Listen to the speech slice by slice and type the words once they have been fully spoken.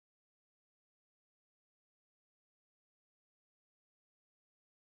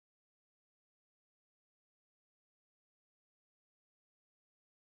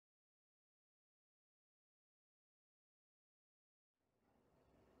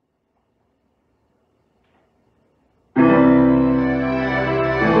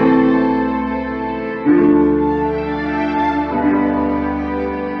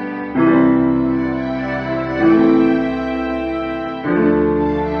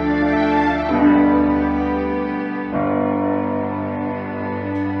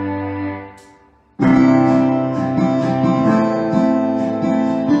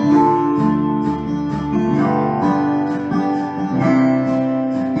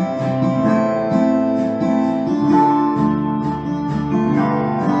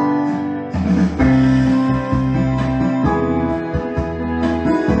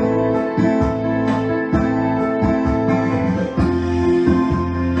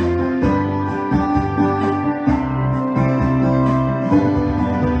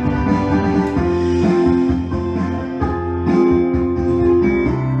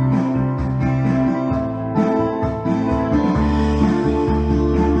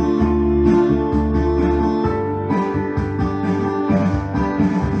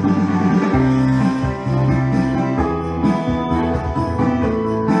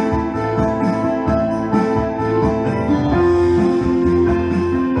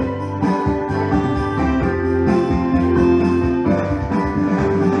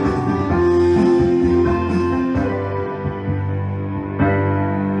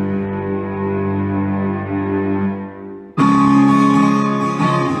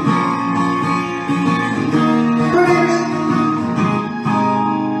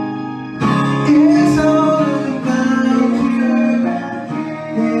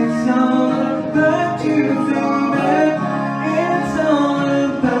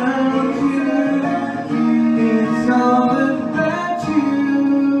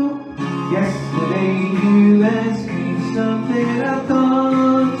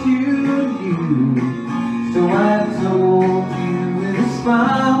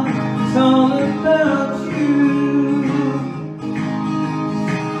smile, it's all about you.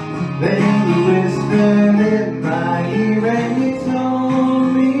 Then you whispered in my ear and you told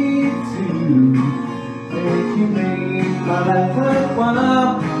me to, that you made my life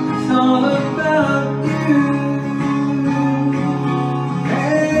worthwhile, it's all about you.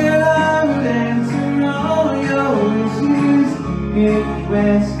 And I would answer all your wishes if you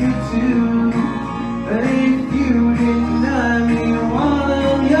asked me to, but if you deny me one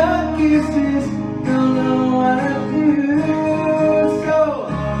of your kisses, don't know what I'd do. So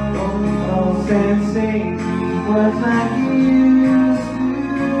don't call and say words like you used to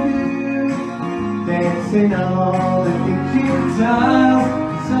do, dancing all the kitchen tiles,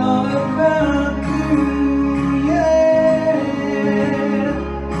 it's all about you, yeah.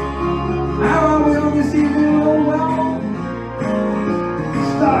 How are we on this evening? Oh well,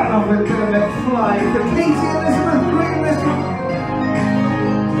 starting off with a bit of that fly. The Katie Elizabeth Green, this one.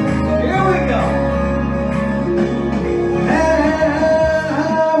 Here we go. And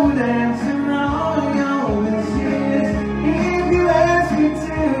I would answer all your wishes if you asked me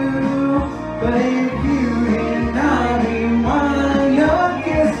to, but if you deny me one of your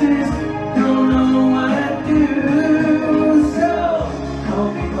kisses, don't know what I'd do. So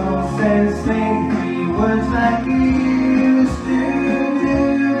don't be close and say 3 words like you used to do,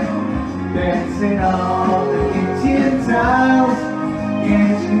 dancing all the kitchen tiles.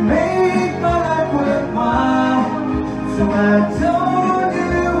 Can't you make my life worthwhile? So I told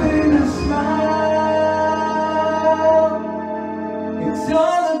you with a smile, it's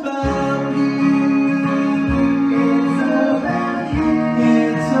all about you. It's about you.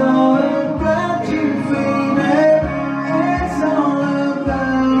 It's all about you, baby. It's all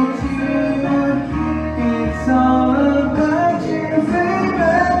about you. It's all about you,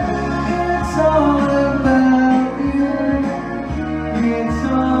 baby. It's all about you. It's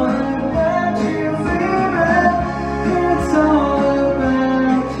all about you, baby. It's all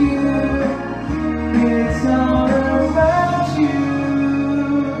about you. It's all about you.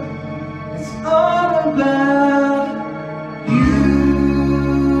 It's all about you.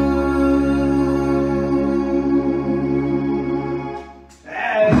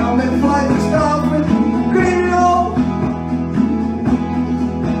 And I'm in flight to start with Green Roll.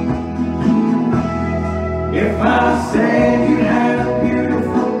 If I said you had a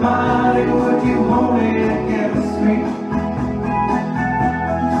beautiful body, would you hold it against me?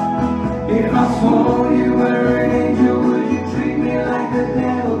 If I swore you were an angel, would you treat me like the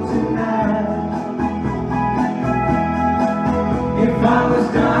devil tonight? If I was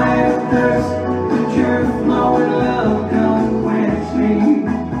dying of thirst, would your flowing love come quench me?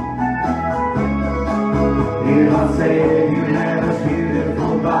 If I said you had a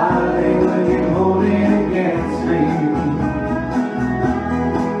beautiful body, would you hold it against me?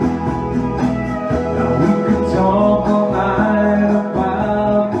 Now we could talk all night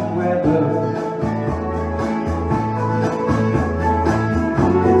about the weather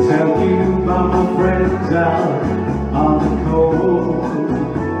and tell you about my friends out on the coast.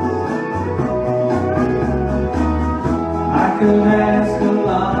 I could ask a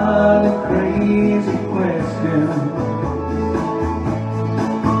lot of crazy questions,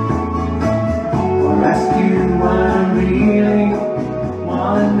 or ask you what I really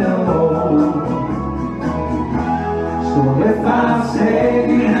wanna know. So if I said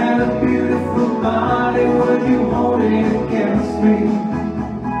you had a beautiful body, would you hold it against me?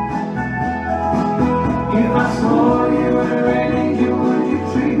 If I swore you were an angel, would you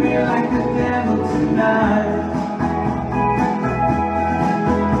treat me like the devil tonight?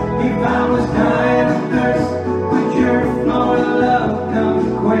 If I was dying of thirst, would your flowing love come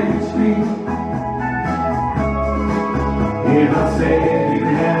quench me? If I said you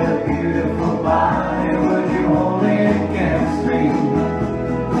had a beautiful body, would you hold it against me?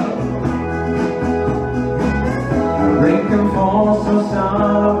 The rain can fall so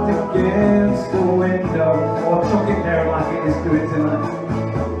soft against the window, or chuck it there like it is doing tonight.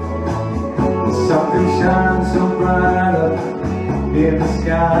 Something shines so bright up in the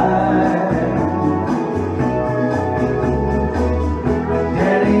sky.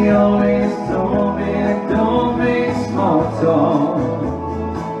 Daddy always told me, don't make small talk.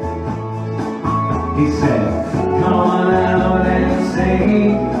 He said, come on out and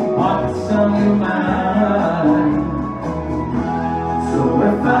say what's on your mind. So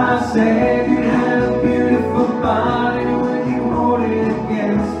if I said you had a beautiful body, would you hold it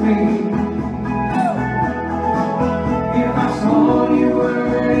against me? If I swore you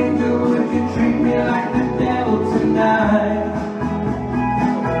were an angel, would you treat me like the devil tonight?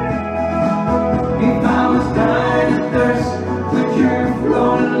 If I was dying of thirst, would your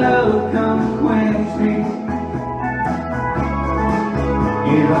Street.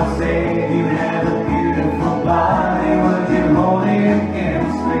 If I said you had a beautiful body, would you hold it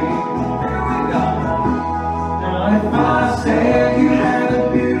against me? Here we go. Now if I said you had a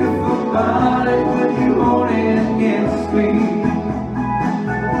beautiful body, would you hold it against me?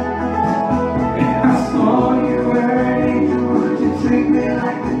 If I saw you wearing, would you treat me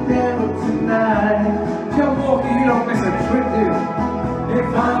like the devil tonight? John Walker, you don't miss a trick, do you? If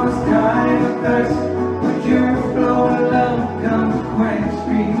I was dying of thirst, would your flow of love come quench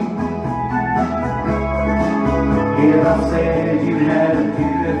me? If I said you had a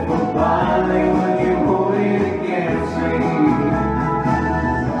beautiful body, would you hold it against me?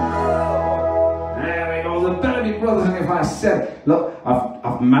 There we go, the Bellamy Brothers. And if I said, look,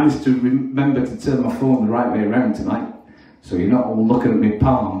 I've managed to remember to turn my phone the right way around tonight, so you're not all looking at me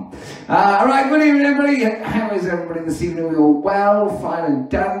palm. Alright, good evening everybody. How is everybody this evening? We all well, fine and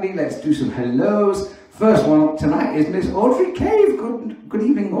dandy. Let's do some hellos. First one up tonight is Miss Audrey Cave. Good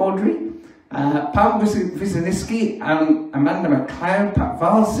evening, Audrey. Pam Wisniewski, Amanda McLeod, Pat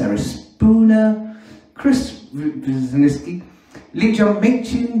Val, Sarah Spooner, Chris Wisniewski, Lee John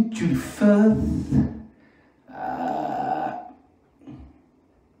Machin, Julie Firth,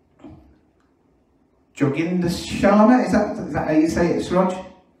 Joginder Sharma, is that how you say it, Suraj?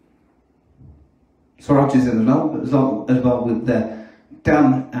 Suraj is in as well with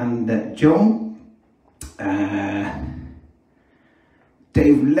Dan and Joan.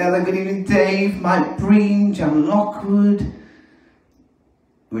 Dave Leather, good evening Dave, Mike Breen, John Lockwood,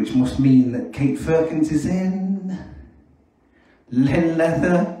 which must mean that Kate Firkins is in. Len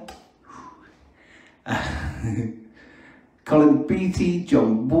Leather, Colin Beattie,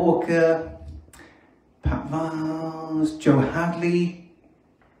 John Walker, Pat Vals, Joe Hadley,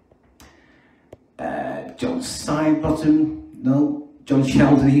 John Sidebottom, no, John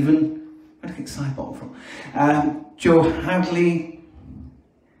Sheldon even, where did I get Sidebottom from? Joe Hadley,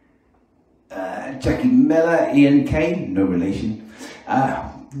 Jackie Miller, Ian Kane, no relation,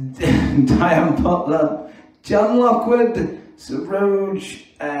 Diane Butler, John Lockwood, Saroj,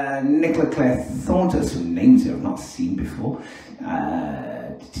 Nicola Claire Thornton, some names here I've not seen before,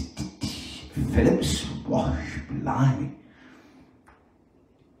 Philip Swash, blimey,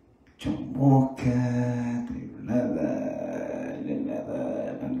 John Walker, Dave Leather,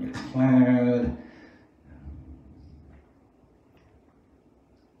 Amanda McLeod,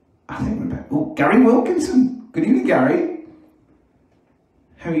 I think we're back. Oh, Gary Wilkinson. Good evening, Gary.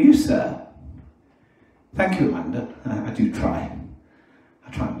 How are you, sir? Thank you, Amanda. I do try. I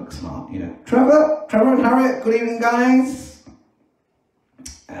try and look smart, you know. Trevor and Harriet. Good evening, guys.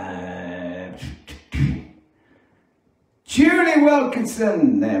 Julie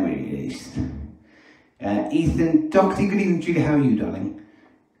Wilkinson. There we is. Ethan Doherty. Good evening, Julie. How are you, darling?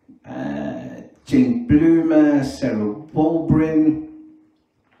 Jane Bloomer. Sarah Walbrin.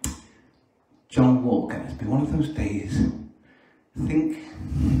 John Walker. It's been one of those days. I think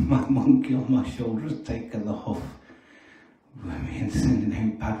my monkey on my shoulder has taken the huff with me and sending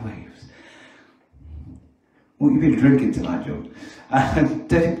out bad waves. What have you been drinking tonight, John?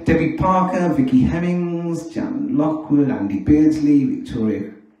 Debbie Parker, Vicky Hemmings, Jan Lockwood, Andy Beardsley,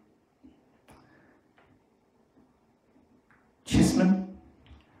 Victoria Chisman,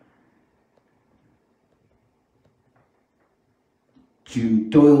 June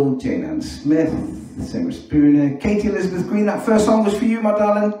Doyle, Jane Ann Smith, Sarah Spooner, Katie Elizabeth Green. That first song was for you, my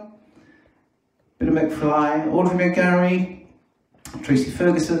darling. Bit of McFly, Audrey McGarry, Tracy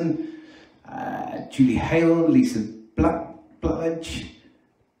Ferguson, Julie Hale, Lisa Blackledge,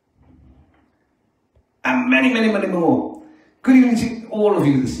 and many, many, many more. Good evening to all of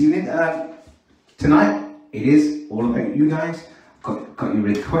you this evening. Tonight, it is all about you guys. Got your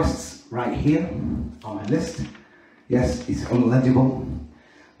requests right here on my list. Yes, it's unlegible.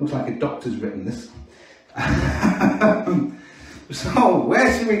 Looks like a doctor's written this. So,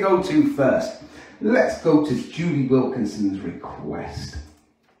 where should we go to first? Let's go to Julie Wilkinson's request.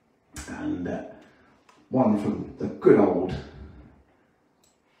 And one from the good old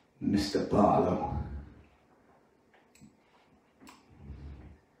Mr. Barlow.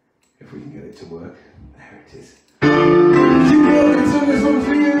 If we can get it to work. There it is. Julie Wilkinson, this one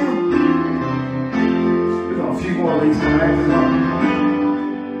for you. We've got a few more of these coming out as well.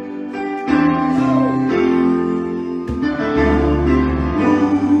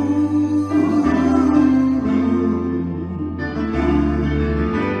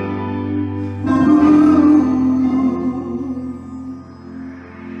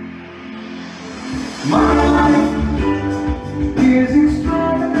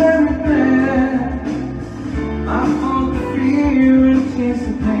 Is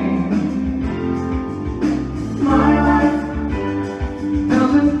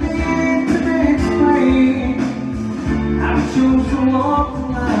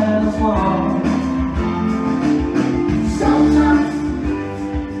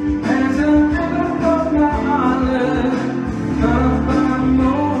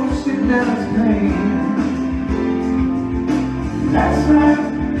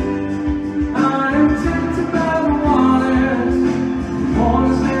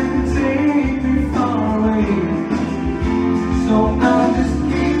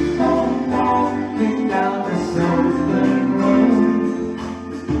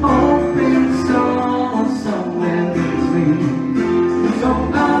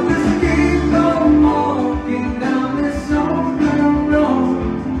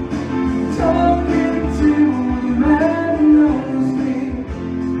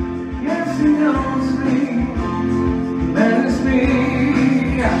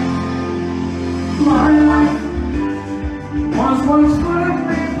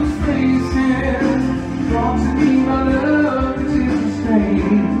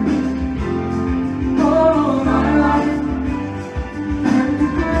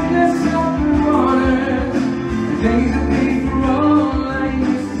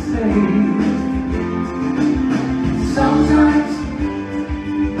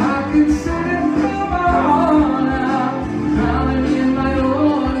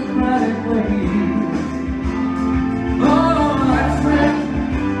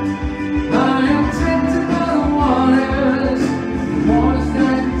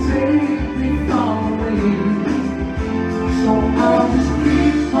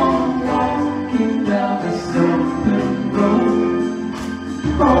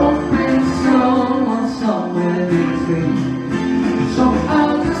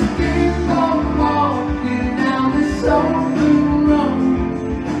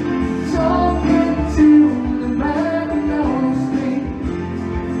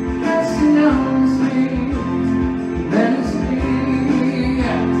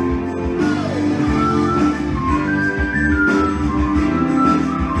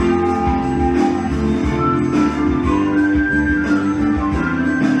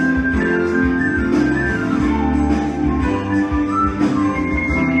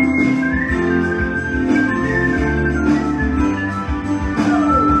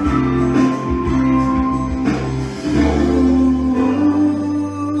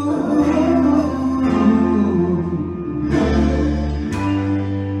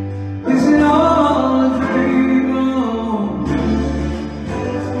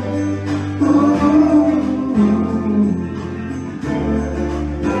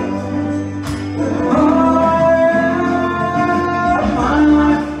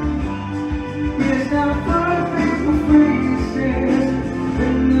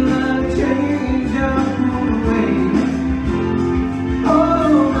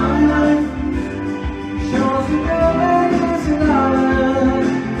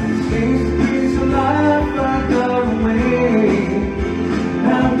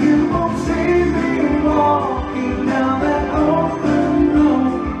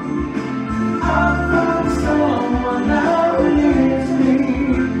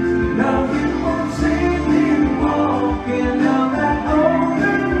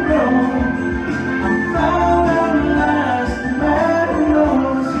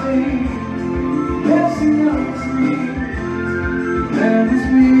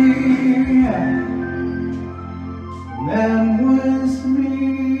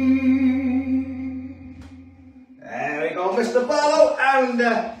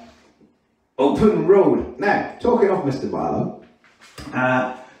down Open Road. Now, talking of Mr. Barlow,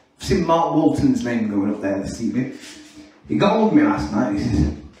 I've seen Mark Walton's name going up there this evening. He got hold of me last night. He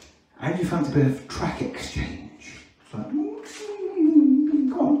says, "How do you fancy a bit of track exchange?" I was like,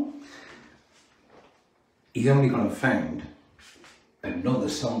 go on. He's only gone and found another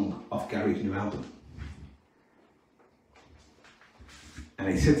song off Gary's new album. And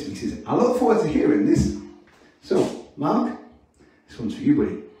he said to me, he says, "I look forward to hearing this." So, Mark, this one's for you,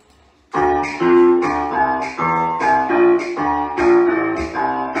 buddy.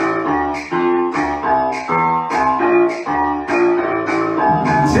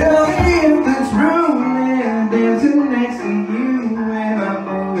 Tell me if there's room in dancing next to you when I'm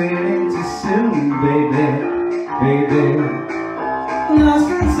moving into soon, baby, baby. Lost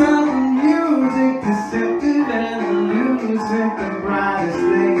inside the music, deceptive and elusive, the brightest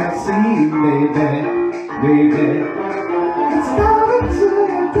thing I've seen, baby, baby. It's not until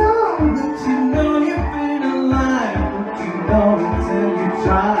you're gone that you know you've been alive, but you know until you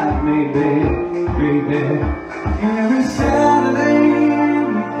try, baby, baby. Every Saturday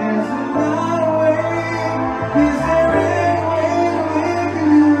we dance a night away. Is there any way we can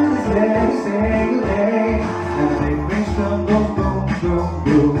lose every single day? And they bring some boom, boom,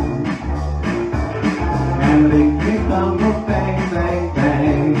 boom. And they keep on go bang, bang,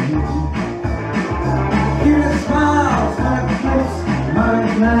 bang. Hear the smiles, like the lips,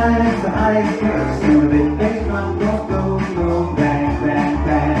 money lines, the eyes kiss. And they bring some boom, boom, boom, bang, bang,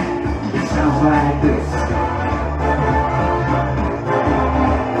 bang. It sounds like this.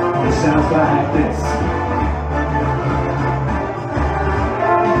 It sounds like this.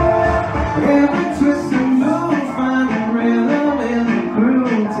 Every twist and move, finding rhythm in the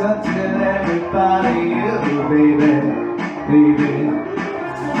groove, touching everybody, you, baby, baby.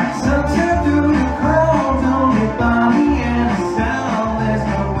 Sunset through the clouds on your body and a sound. There's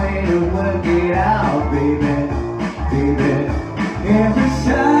no way to work it out, baby, baby. Every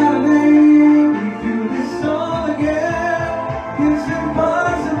Saturday we do this all again. It's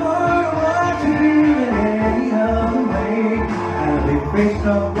impossible to watch you do it any other way. And they face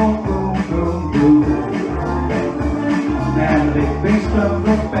up, boom, boom, boom, boom. And they face up,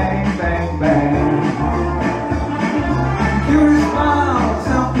 boom, bang, bang, bang. Curious smile,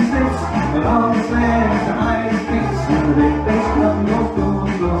 selfish lips, along the slants, the highest kicks. And they face up, boom, boom,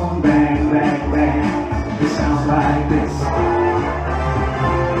 boom, bang, bang, bang. It sounds like this.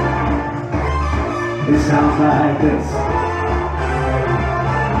 It sounds like this.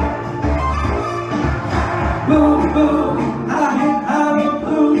 Boom, boom, I hit hollow,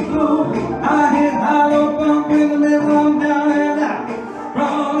 boom, boom. I hit hollow, bump in the middle, I'm down and out.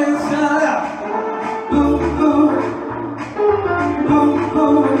 Wrong inside out. Boom, boom, boom,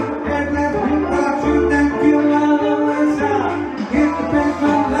 boom. And let me rock you, thank you, loud inside. Hit the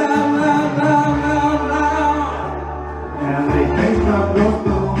pavement, loud, loud, loud, loud, loud. And the pavement goes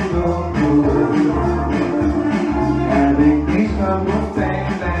boom, boom, boom. And the pavement goes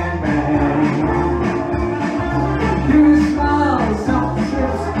bang, bang, bang. You smile, soft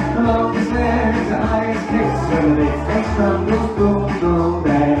lips, along the stairs, the highest kicks. So the pavement goes boom, boom,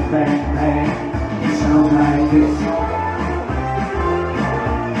 bang, bang, bang. It sounds like this.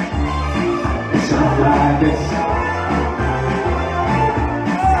 It sounds like this.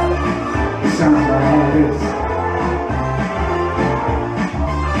 It sounds like this.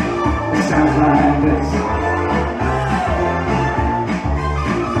 It sounds like this.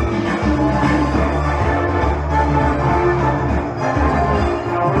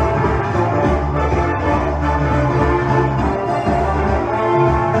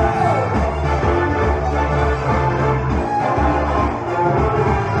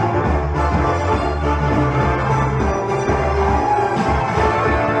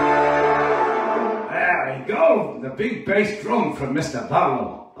 The big bass drum from Mr.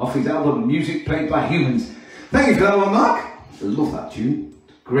 Barlow off his album Music Played by Humans. Thank you for that one, Mark. I love that tune.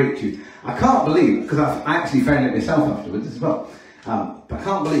 Great tune. I can't believe, because I actually found it myself afterwards as well, but I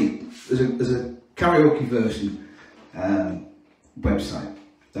can't believe there's a karaoke version website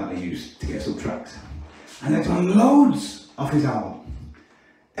that I use to get some tracks, and they've done loads off his album,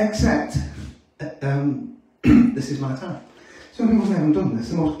 except This Is My Time. Some people say I haven't done this,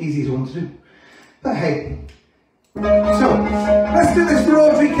 the most easiest one to do. But hey, so let's do this for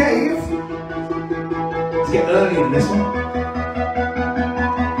Audrey Cave. Let's get early in this one.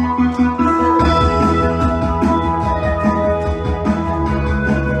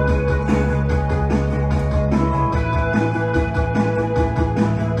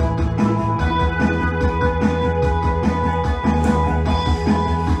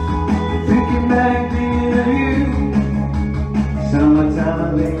 Thinking back to you, summertime.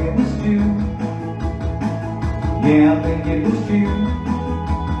 just you.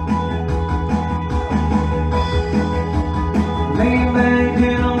 Laying back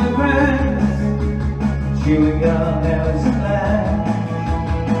down on the grass, chewing up hours and laughs,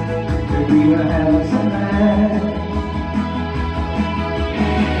 that we were having some laughs.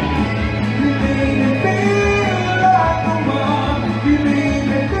 You made me feel like the one. You made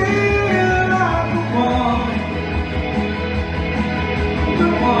me feel like the one. The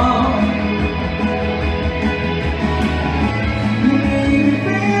one. You made me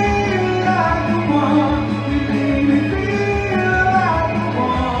feel like the one. You made me feel like the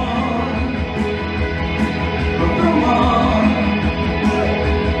one. The one.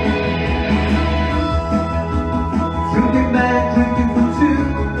 Drinking back, drinking for two,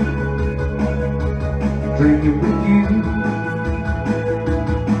 drinking with you,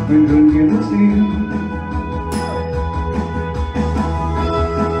 and drinking with you.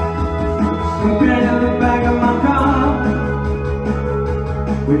 Sleeping in the back of my car,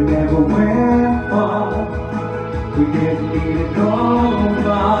 we never went far, we didn't need to go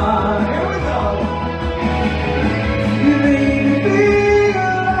far. Here we go. You made me feel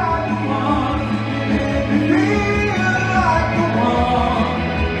like the one. You made me feel like the one.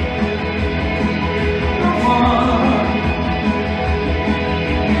 The one.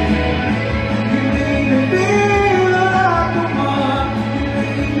 You made me feel like the one. You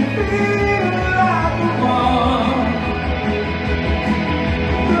made me feel like the one.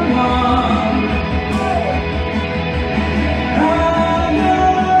 The one. I know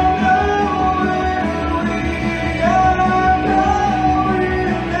where we are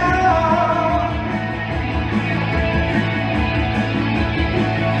going now.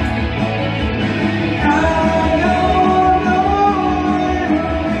 I don't know where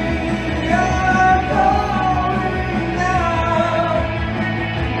we are going now.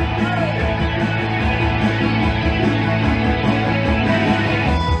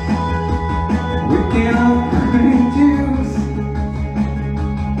 Waking up in juice,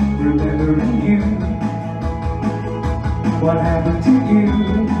 remembering you. What happened to you?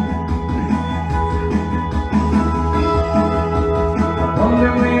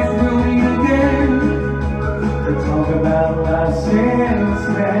 Wondering if we'll meet again to talk about life since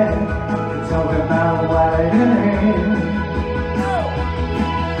then, to talk about what it is.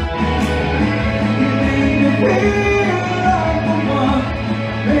 You made me feel like the one,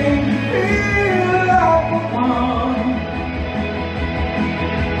 made me feel like the one,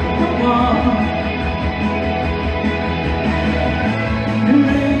 the one. You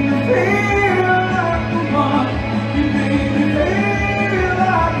made me feel like the one, you made me feel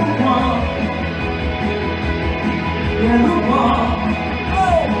like the one, yeah, the one.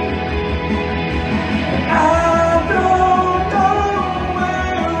 I don't know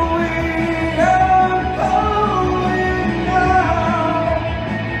where we are going now.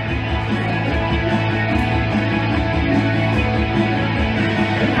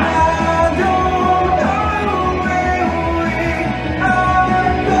 I don't know where we are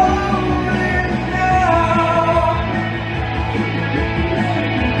going now.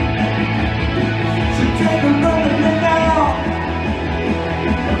 So take a look at me now.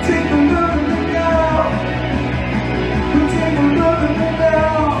 Take a look at me now. Take a look at me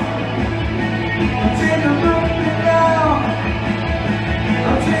now. Take a look at me now.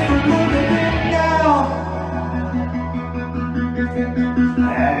 Take a look at me now.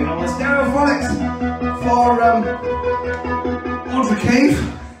 There you go, the stereophonics for Audrey Cave.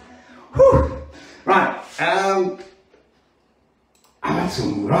 Whew. Right, I've had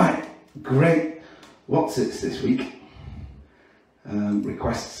some great what's-its this week.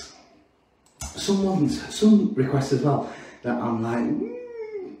 Requests. Some requests as well that I'm like,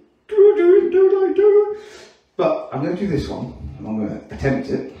 do I do? But I'm going to do this one. I'm going to attempt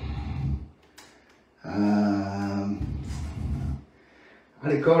it. I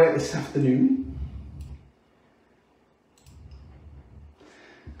had it go out this afternoon.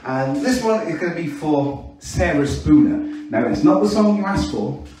 And this one is going to be for Sarah Spooner. Now, it's not the song you asked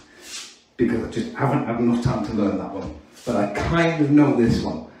for, because I just haven't had enough time to learn that one. But I kind of know this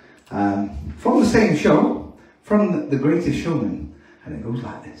one. From the same show, from The Greatest Showman. And it goes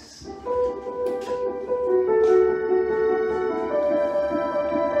like this.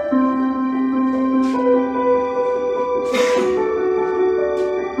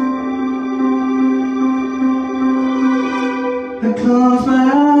 I close my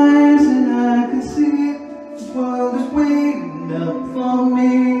eyes and I can see the world is waiting up for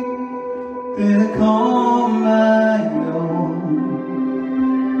me. Then I call my own.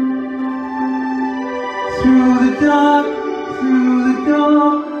 Through the dark, through the door,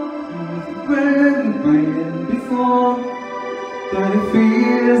 through the burning rain before, but it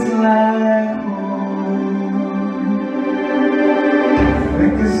feels like home. They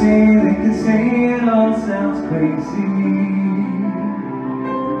can say it all sounds crazy.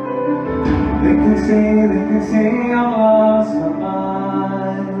 They can say I lost my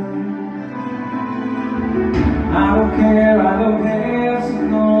mind. I don't care, so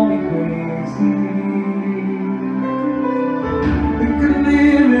call me crazy. We can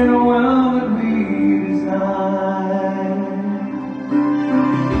live in a world that we design.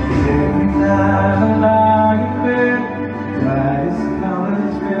 'Cause every night I lie in bed, brightest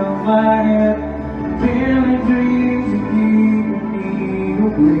colors fill my head, really dreams of keeping me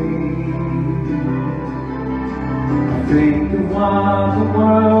awake. I think of what the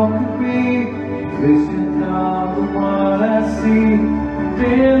world could be, vision of the what I see. A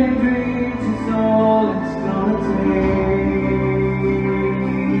million dreams is all it's gonna take.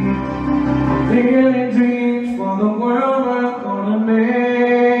 A million dreams for the world we're gonna make.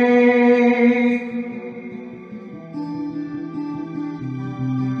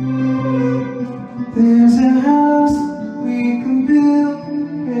 There's a house we can build,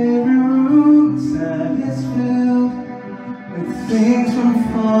 every room inside is filled with things from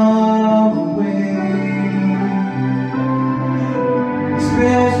far away.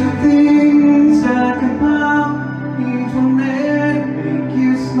 Special things I can buy, each one there to make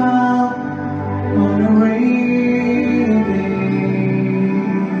you smile on a rainy day.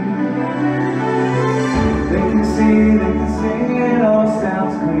 They can say it all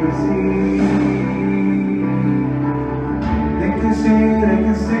sounds crazy. They can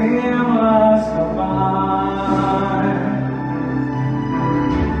say I'm lost my mind.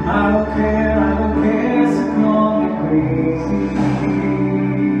 I don't care, so call me crazy.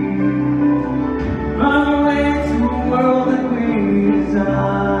 Run away to a world that we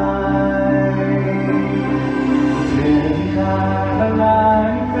design. Every night I lie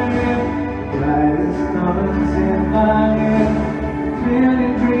in bed, brightest colors in my head,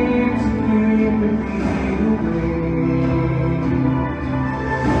 million dreams of keeping me awake.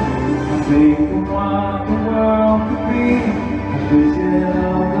 I think of what the world could be, a vision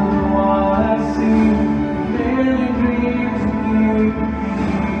of what I see, million dreams of keeping me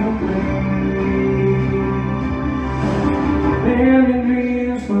awake. Million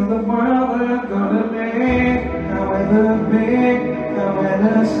dreams for the world we're gonna make, however big,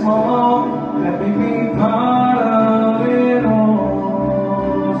 however small, let me be part of it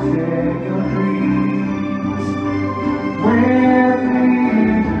all. Share your dreams with me,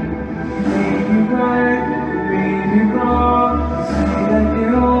 maybe right, maybe wrong, say that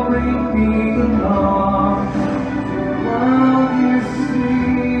you'll bring me along. The world you see,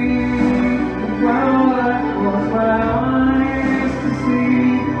 the world that was my eyes to see,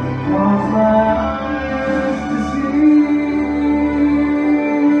 was my eyes to see.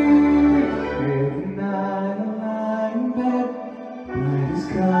 Every night I lie in bed, brightest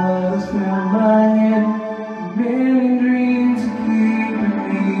colors fill my head, a million dreams are keeping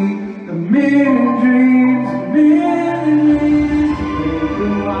me, a million dreams, a million dreams.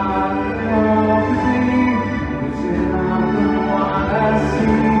 Thinking what the world could be, wishing I knew what I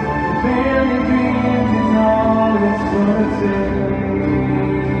see. A million dreams is all it's gonna take.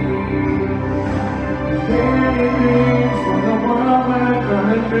 A million dreams for the world we're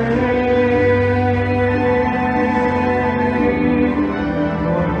gonna make.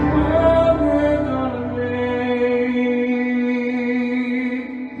 For the world we're gonna make.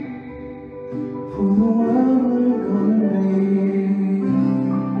 For the world we're gonna make.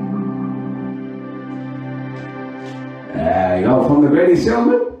 There you go, from the Grady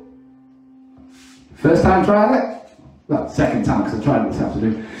Silver. First time trying it? Well, second time because I tried it this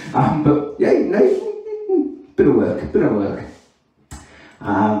afternoon. But yeah, bit of work.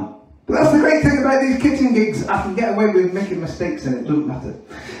 But that's the great thing about these kitchen gigs. I can get away with making mistakes and it doesn't matter.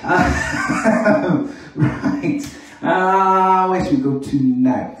 Right. Where should we go to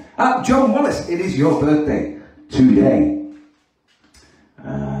now? John Wallace, it is your birthday today.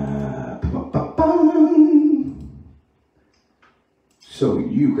 So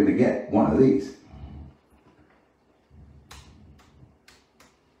you're going to get one of these.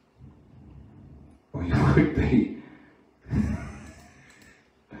 Or you would be.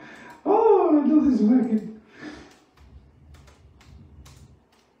 Oh, I know this is working.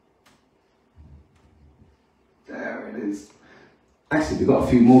 There it is. Actually, we've got a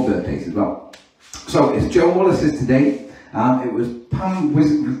few more birthdays as well. So it's Joan Wallace's today. It was Pam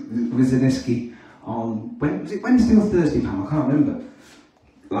Wizaniski on, when was it, Wednesday or Thursday, Pam? I can't remember.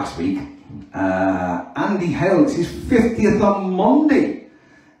 Last week. Andy Hale, it's his 50th on Monday.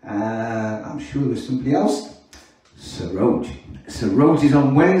 I'm sure there's somebody else. Saroj. So Rose is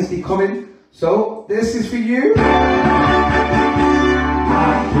on Wednesday coming. So this is for you. Happy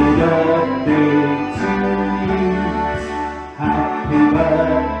birthday to you. Happy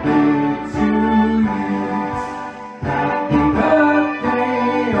birthday to you. Happy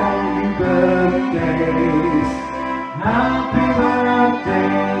birthday on your birthdays. Happy birthday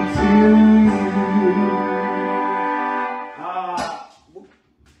to you.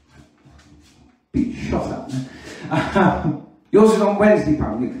 Beat shot at me. Yours is on Wednesday,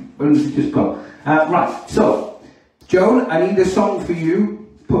 apparently. Wednesday just gone. Right, so, Joan, I need a song for you.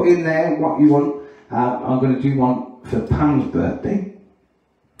 Put in there what you want. I'm going to do one for Pam's birthday,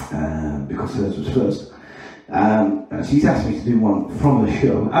 because hers was first. She's asked me to do one from the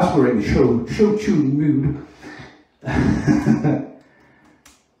show. As we're in the show tune mood,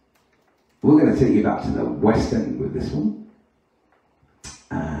 we're going to take you back to the West End with this one.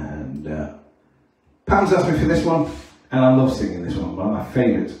 And Pam's asked me for this one. And I love singing this one, one of my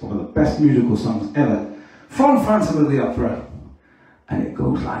favourites, one of the best musical songs ever, from Phantom of the Opera, and it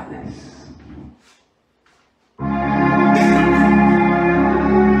goes like this.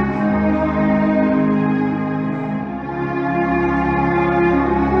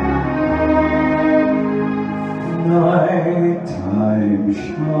 Nighttime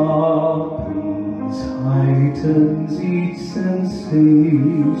sharpens, heightens each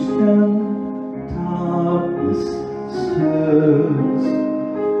sensation, darkness stirs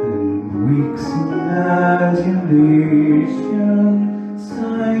and weeks imagination,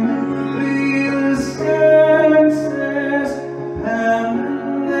 silently the senses and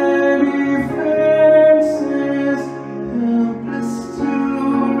their defenses, helpless to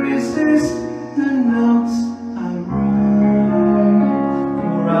resist the notes I write,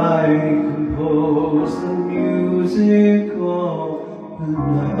 for I compose the music of the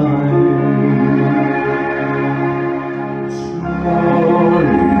night.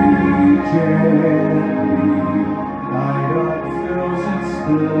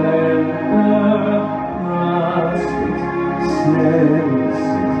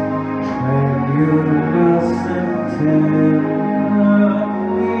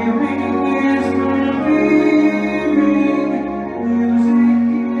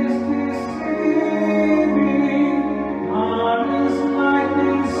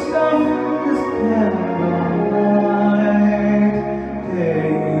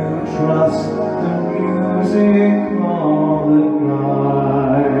 Trust the music all the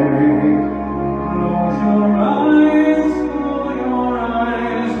night.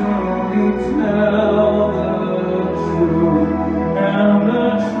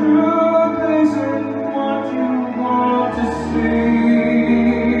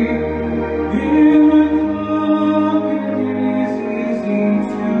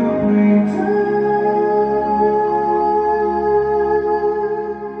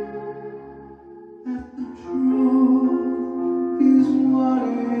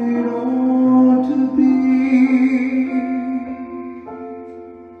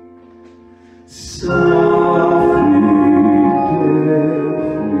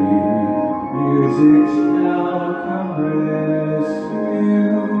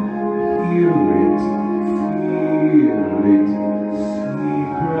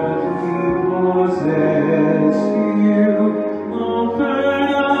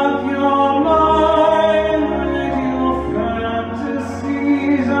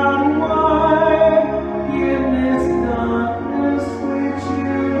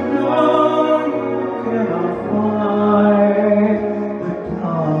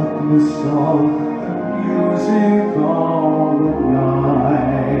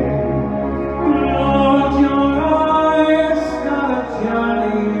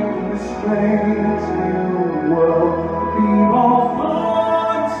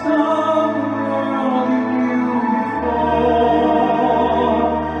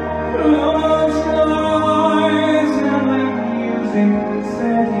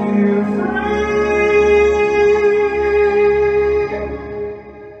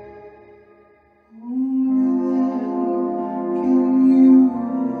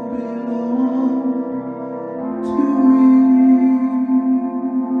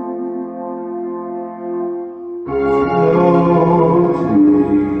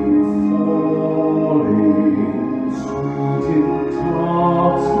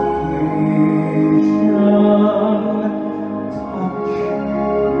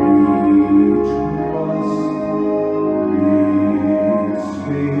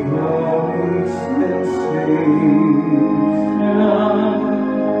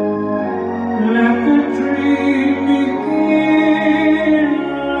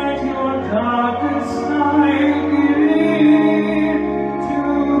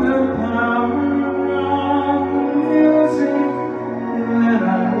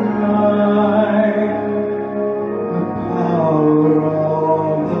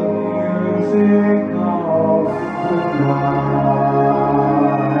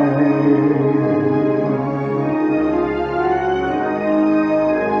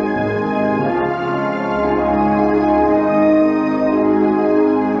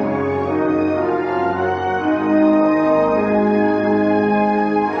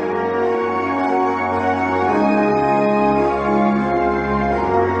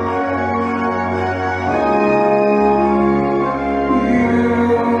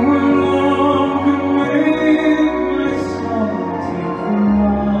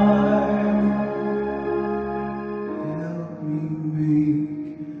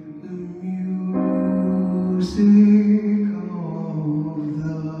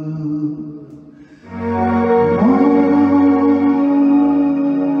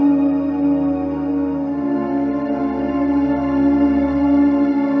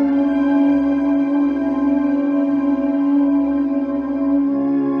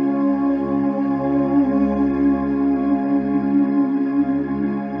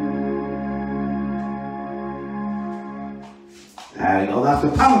 That's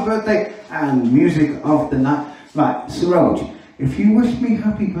a Pam's birthday and music of the night. Right, Saroj, if you wish me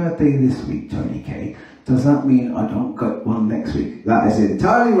happy birthday this week, Tony K, does that mean I don't get one next week? That is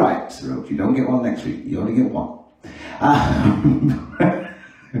entirely right, Saroj. You don't get one next week. You only get one.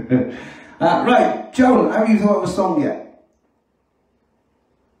 Right, Joel, have you thought of a song yet?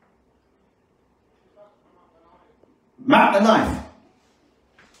 Matt the Knife.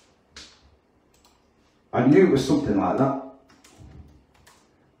 I knew it was something like that.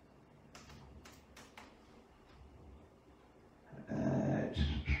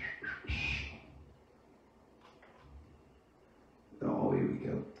 Oh, here we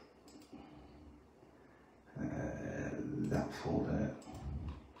go. That folder.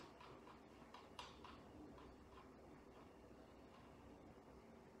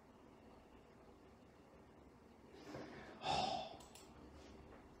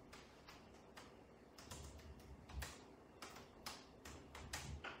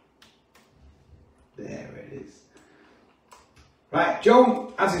 There it is. Right,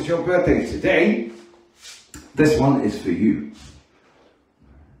 Joe, as it's your birthday today, this one is for you.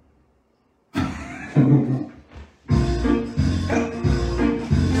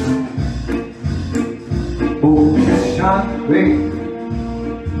 Oh, you shot me,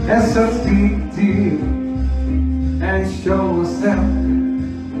 S-O-T-T, and show yourself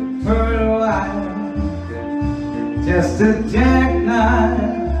for a while. Just a jackknife.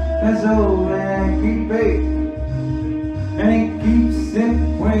 That's old Yankee bait, and he keeps it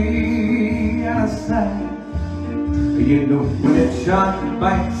way out of sight. You know when it sharp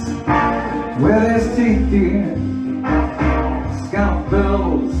bites, where there's teeth in, scalp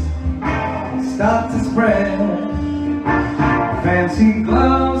billows start to spread. Fancy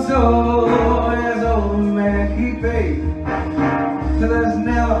gloves, oh, there's old Yankee bait, so there's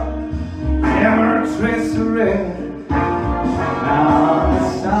never a trace of red. Now the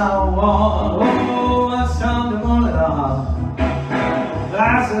sidewalk, oh, I sounded on it all. I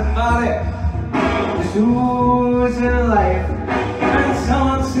said, buddy, this who's in life, and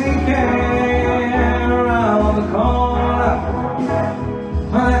someone's sinking around the corner.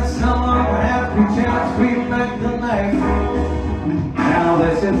 But someone happy chance we met the knife. Now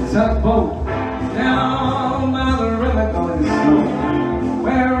there's a tugboat down by the river going slow,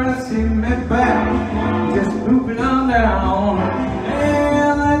 where I see me back, just moving on down.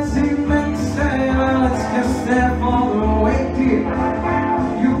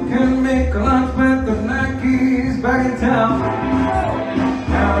 Back in town,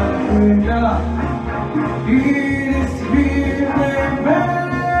 now we got it is to be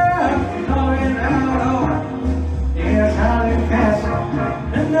back, going out of yes, how they pass,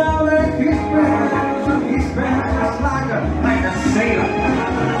 and now they he spends just like a sailor.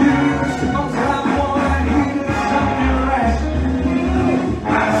 You supposed to have more than he did something rash. I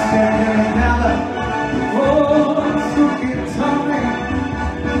said another, oh, so get something,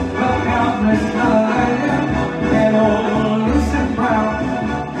 look out, Miss Lady.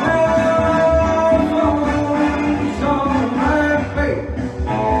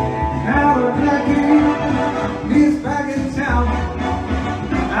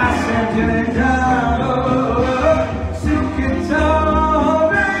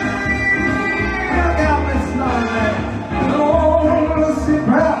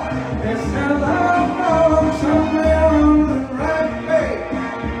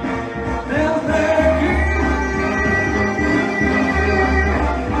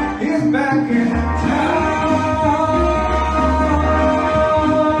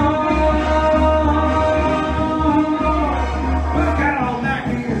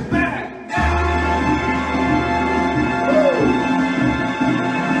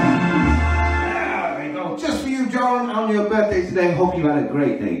 Today, hope you had a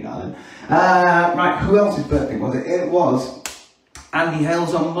great day, darling. Right, who else's birthday was it? It was Andy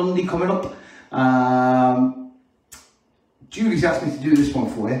Hale's on Monday coming up. Julie's asked me to do this one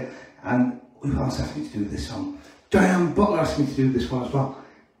for you, and who else asked me to do this song? Diane Butler asked me to do this one as well.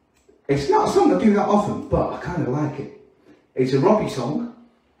 It's not a song I do that often, but I kind of like it. It's a Robbie song,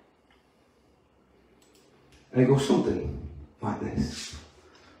 and it goes something like this.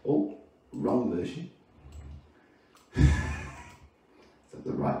 Oh, wrong version.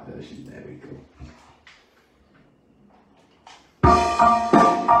 The right version, there we go.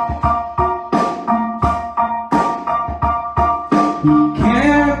 You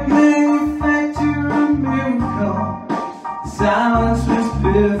can't manufacture a miracle. Silence was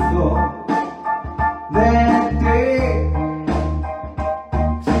pitiful that day.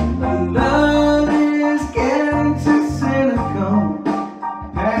 The love is getting too cynical.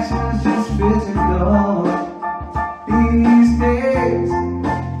 Passion's just physical these days.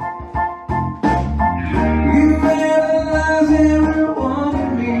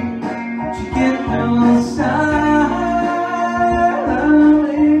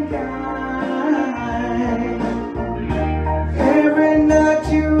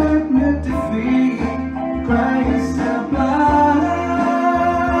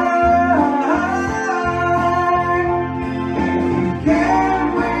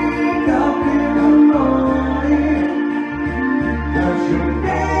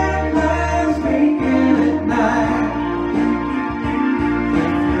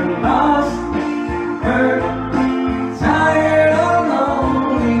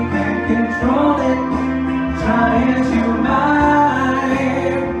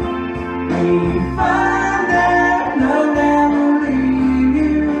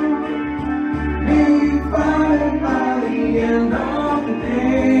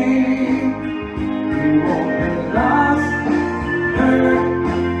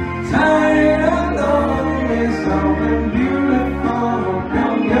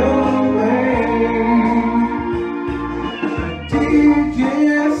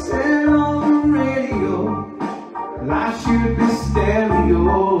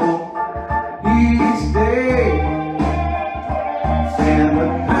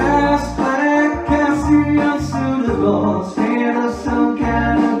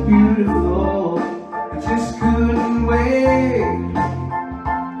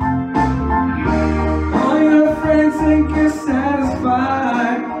 think you're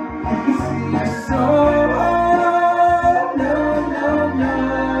satisfied. You can see your soul. No, no, no.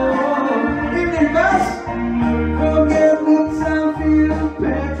 Evening bus. Forget the time for you to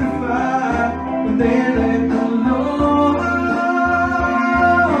petrify, but they let the Lord.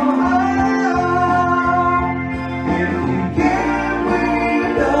 If you can't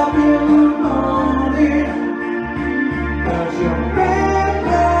wake up in the morning, 'cause your bed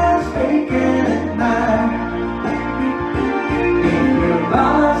lies vacant at night. If you're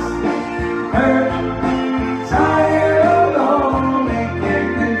lost, hurt, tired, alone, and can't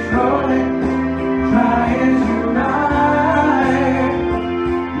control it, try as you might.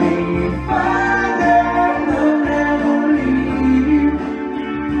 May you find that love never leave you.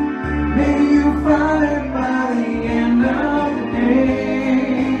 May you find it by the end of the day.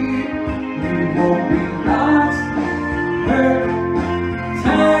 You won't be lost, hurt,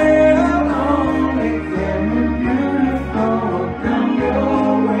 tired, alone, and something beautiful will come your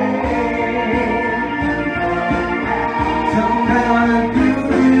way. Some kind of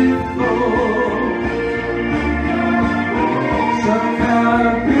beautiful, some kind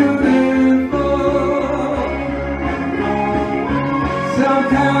of beautiful, some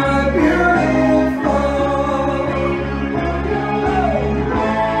kind of beautiful.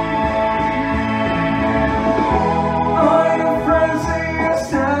 All your friends say you're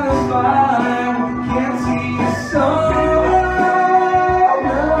satisfied, but they can't see your soul.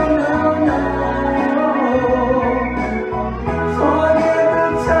 No, no, no. Forget the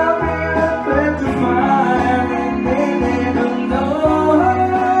time you're petrified, and they live alone.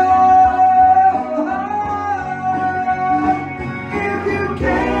 If you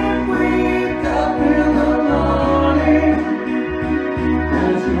can't wake up in the morning,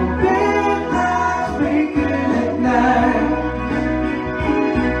 'cause your bed lies vacant at night.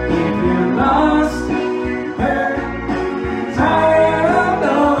 If you're lost, hurt, tired,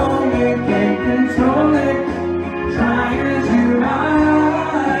 alone, you can't control it, try as you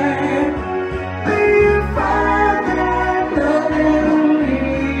might. May you find that love never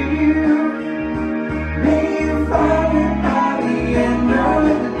leave you. May you find it by the end of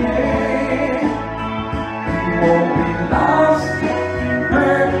the day. You won't be lost,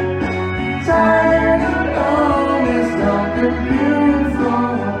 hurt, tired, alone. There's something beautiful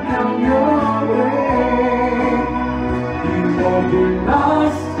will come your way. You won't be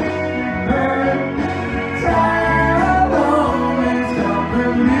lost, hurt, tired, alone. There's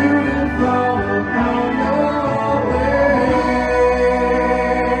something beautiful will come your way.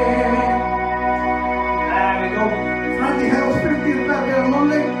 There we go. Frankie Hell's 50th birthday on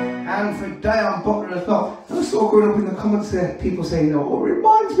Monday, and for Diane Butler as well. I was so growing up in the comments there, people saying, you know, what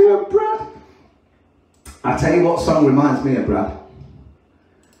reminds me of Brad? I'll tell you what song reminds me of Brad.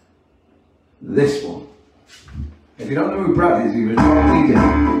 This one. If you don't know who Brad is, he was not a DJ.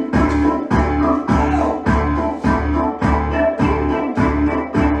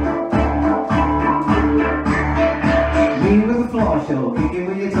 Me with the floor show, kicking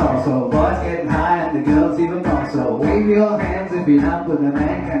with your torso. Boys getting high and the girls even more so. Wave your hands if you're not with a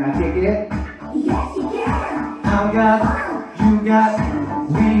man. Can I kick it? Yes, you can. I've got, you got,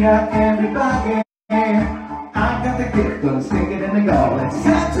 we got everybody. I've got the gift, gonna stick it in the goal. It's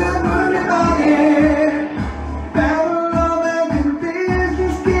time to move your body. Barlow making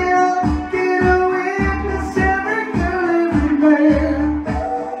business, get up, get a witness, every girl, every man.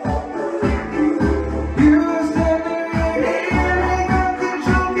 You are standing right here, ain't got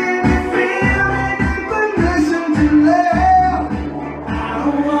control, can you feel it? But listen to loud. I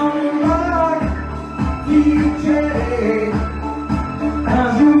don't wanna rock, DJ.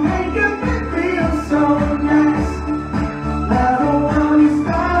 As you make it feel so nice, I don't wanna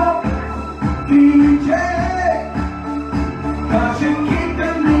stop, DJ. 'Cause you're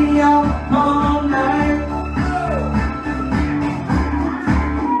keeping me up all night.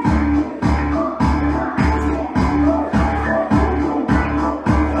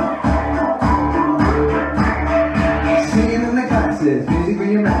 Singing in the classes, music for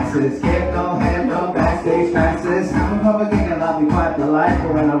your masses. Get no hand, no backstage passes. I'm a public king and I'll be quite the life.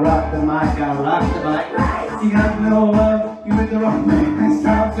 But when I rock the mic, I rock the mic. You got no love, you with the wrong man. It's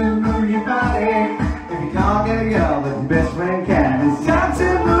time to move your body. If you can't get a girl, then your best friend can. It's time to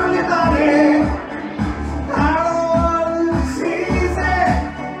move your body. I don't wanna lose easy.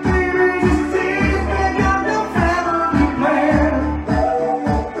 Baby, just tease me, got no family plan.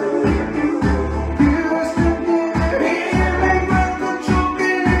 You are stuck in here, make my control,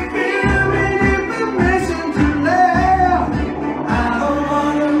 can you feel me? Give permission to live. I don't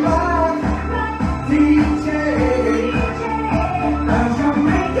wanna rock, DJ. As you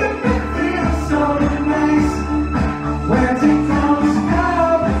make it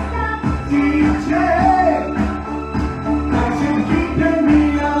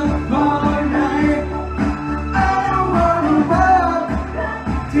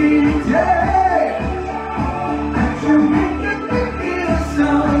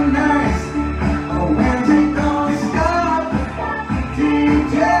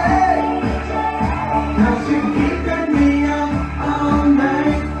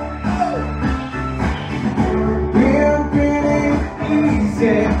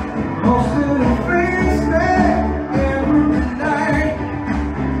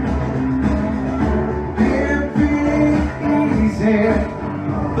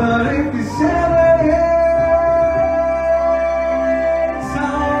But if you said it, it's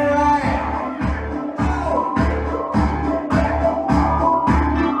alright.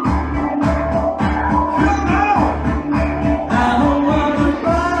 Come on! I don't wanna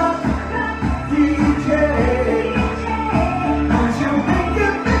rock, DJ. Cause you're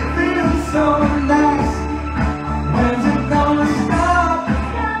making me feel so nice. When's it gonna stop,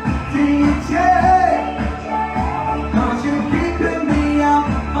 DJ? Cause you're keeping me up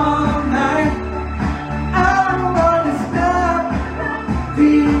all night. I don't wanna stop,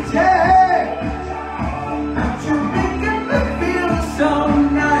 DJ. But you're making me feel so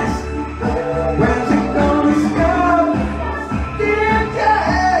nice. When's it gonna stop, DJ?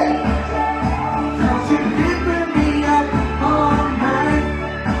 Cause you're keeping me up all night.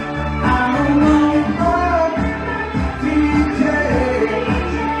 I don't wanna stop, DJ.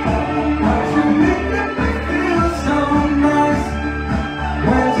 But you're making me feel so nice.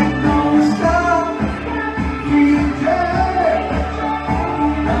 When's it gonna stop, DJ?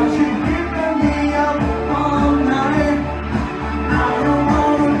 Cause you're keeping me up all night. I don't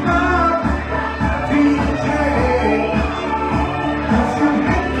wanna stop, DJ. Cause you're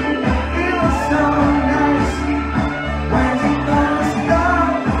making me feel so nice. When's it gonna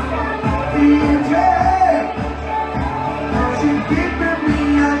stop, DJ? Cause you're keeping me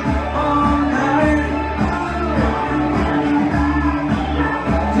up all night.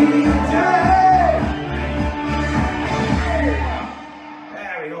 DJ.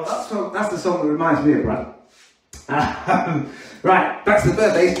 There we go. That's the song that reminds me of Brad. Right, back to the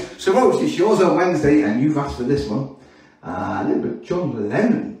birthdays. So Rose, it's yours on Wednesday, and you've asked for this one. A little bit of John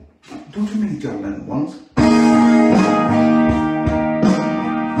Lennon. Don't too many John Lennon ones.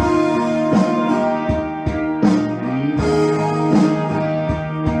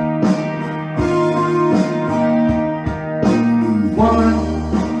 Woman,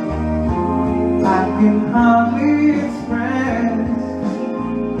 I can hardly express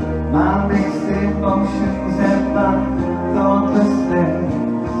my mixed emotions and my thoughtlessness.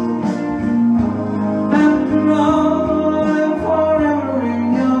 After all, I'm forever in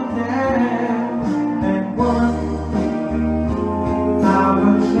your debt. And woman, I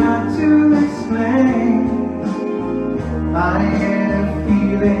will try to explain my inner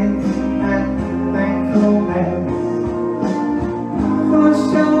feelings and thankfulness for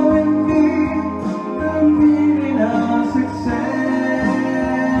showing me the meaning of success.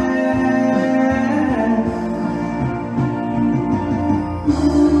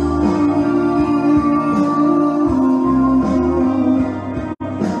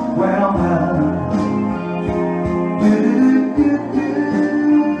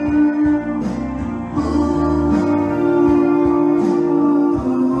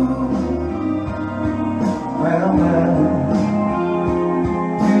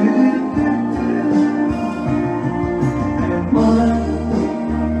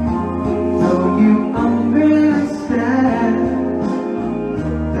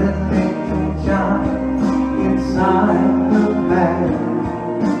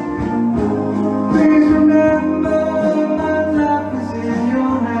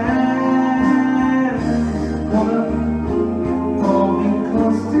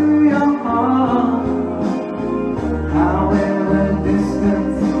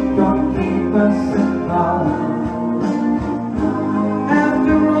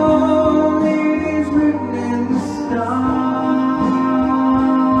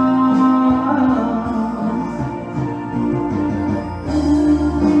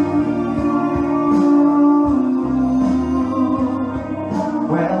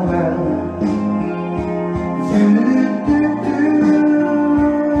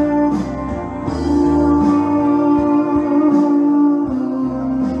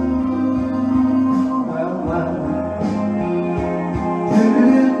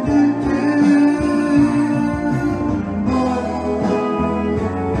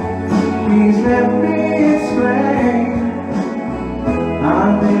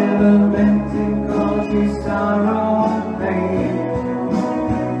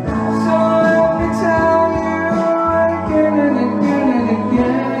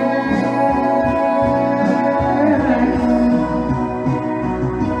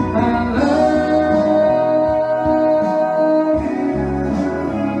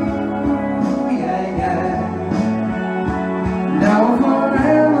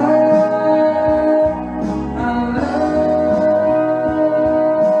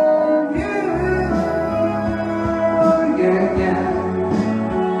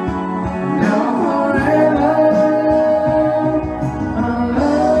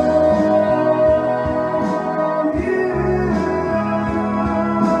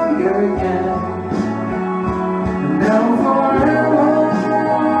 here again. And now forever I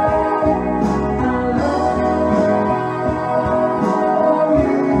love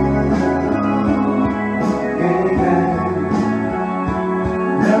you again.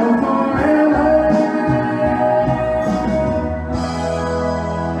 Now forever.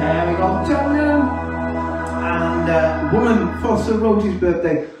 There we go, gentlemen. And woman for Sir Roger's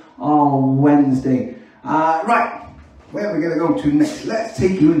birthday on Wednesday. Right, where are we going to go to next? Let's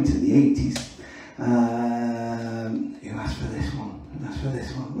take you into the 80s. Who asked for this one? Who asked for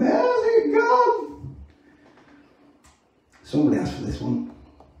this one? Where's it gone? Somebody asked for this one.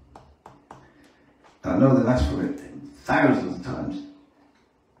 I know they've asked for it thousands of times.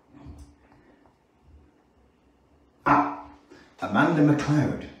 Amanda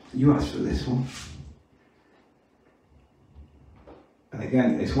McLeod, you asked for this one. And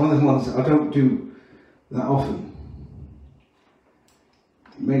again, it's one of the ones I don't do that often.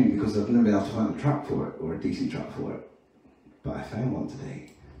 Mainly because I've never been able to find a track for it, or a decent track for it. But I found one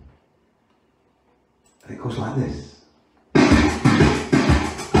today. And it goes like this.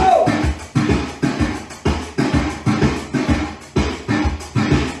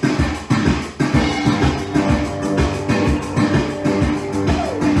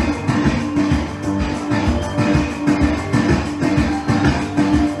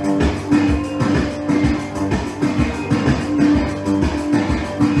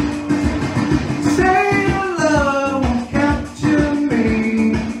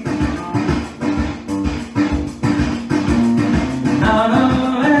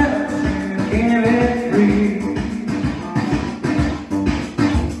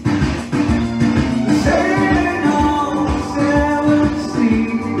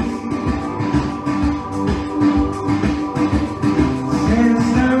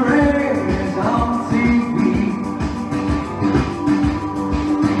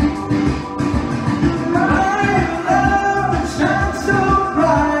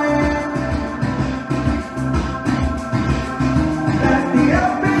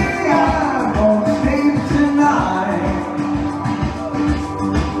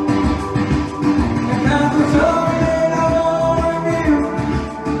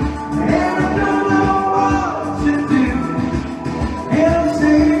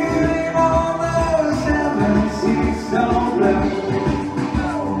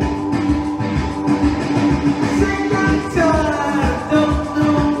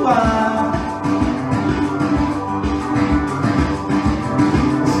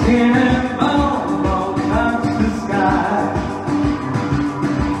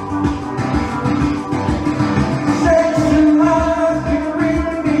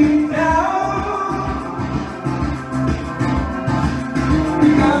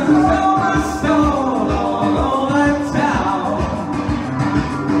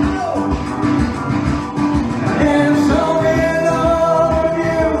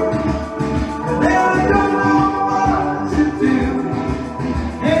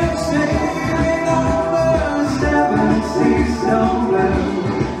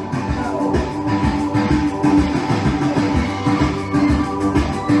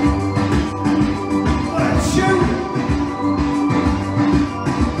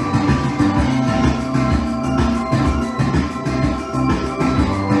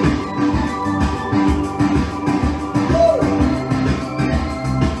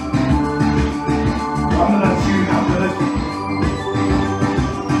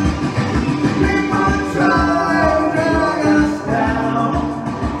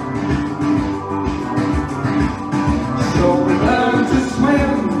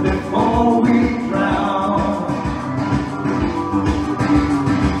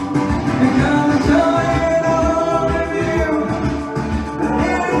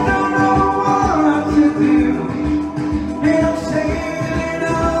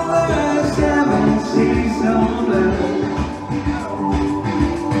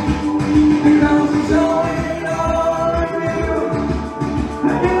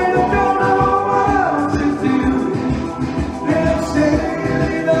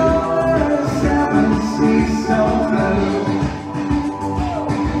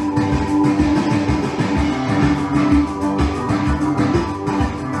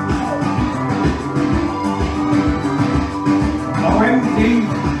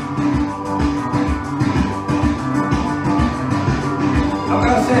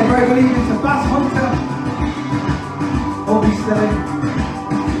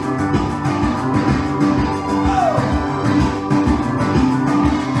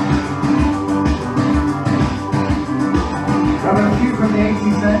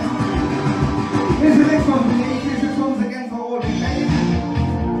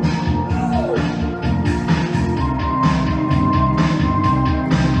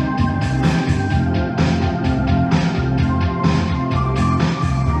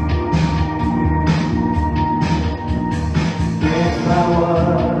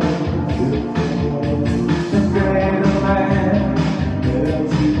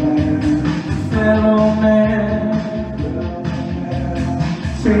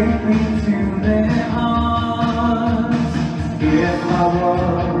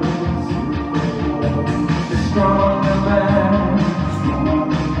 was a stronger man,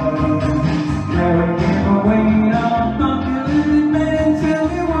 never give away our popular men, tell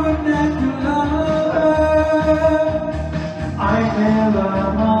me what not to love. I never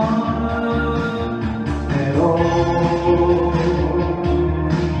loved at all.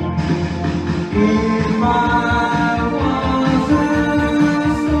 If I was a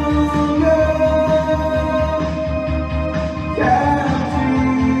stronger captive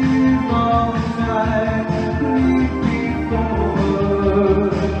of time, leave me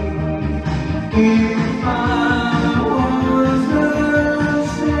forward. If I was a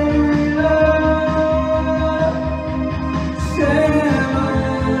sailor, 7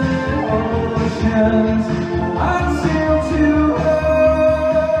 oceans I'd sail to her.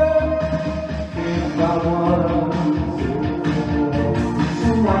 If I was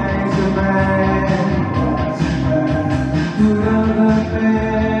a wiser man, could understand,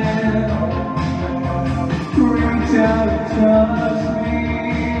 reach out and touch me.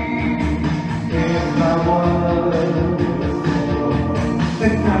 If I was the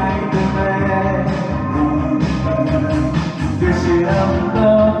kind of man, this is love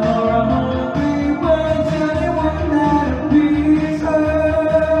for a hungry world, anyone that appease her.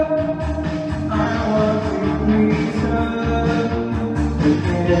 I want to please her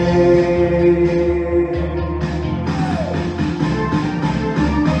again.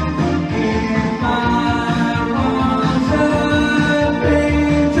 If I was a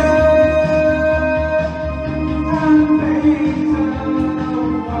painter, I'd paint a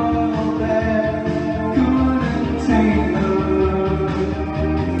world that couldn't take her.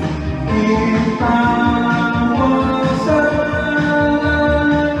 If I was a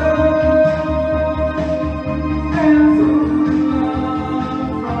and through love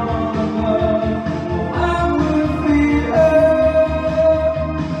from above, I would feed her.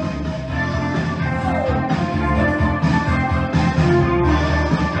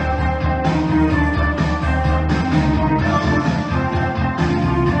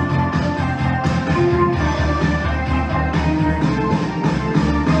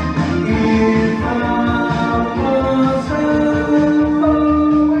 If I was a poet,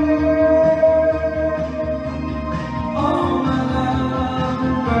 all my love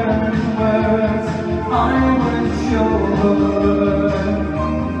and burning words I would show her.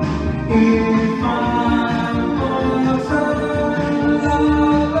 If I was a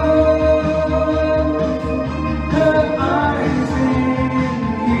lover, her eyes in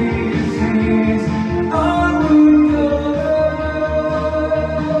kisses I would love.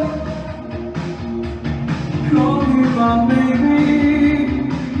 Call you my baby,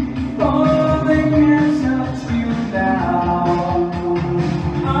 oh they can't touch you now.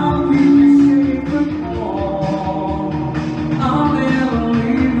 I'll be safe and warm, I'll never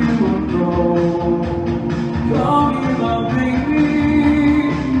leave you alone. Call me my baby,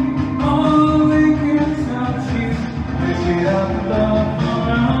 oh they can't touch you. Wish it up love for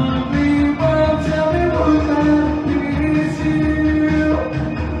a hungry world, tell me what that please you.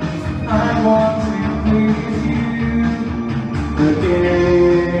 I want to please you again.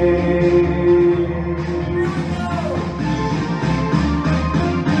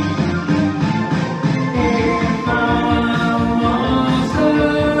 If I was a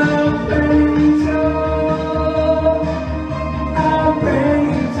painter, I'd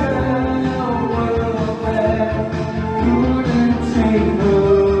paint a world that couldn't take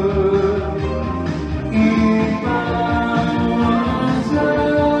her. If I was a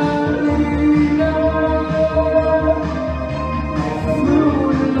leader,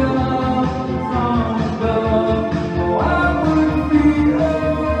 through love from above, oh I would be her.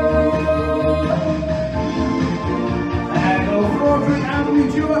 There you go, Audrey Avenue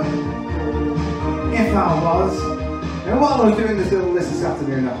Tour. If I was. Now while I was doing this little list this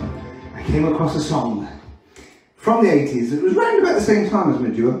afternoon, I came across a song from the 80s. It was round about the same time as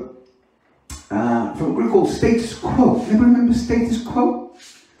Medua, from a group called Status Quo. Anybody remember Status Quo?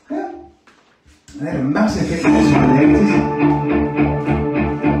 Yeah. They had a massive hit in the 80s.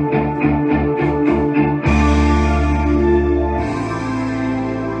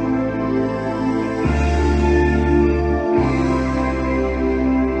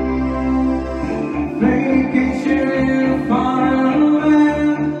 Vacation for a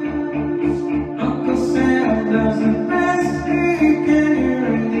man, Uncle Sam does the best he can.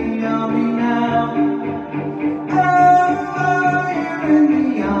 You're in the army now. Oh, you're in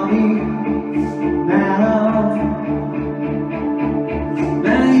the army now.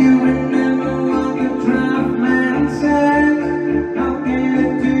 Now you remember what the draft man said. Not gonna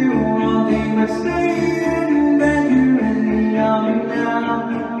do all the mistakes, and then you're in the army now.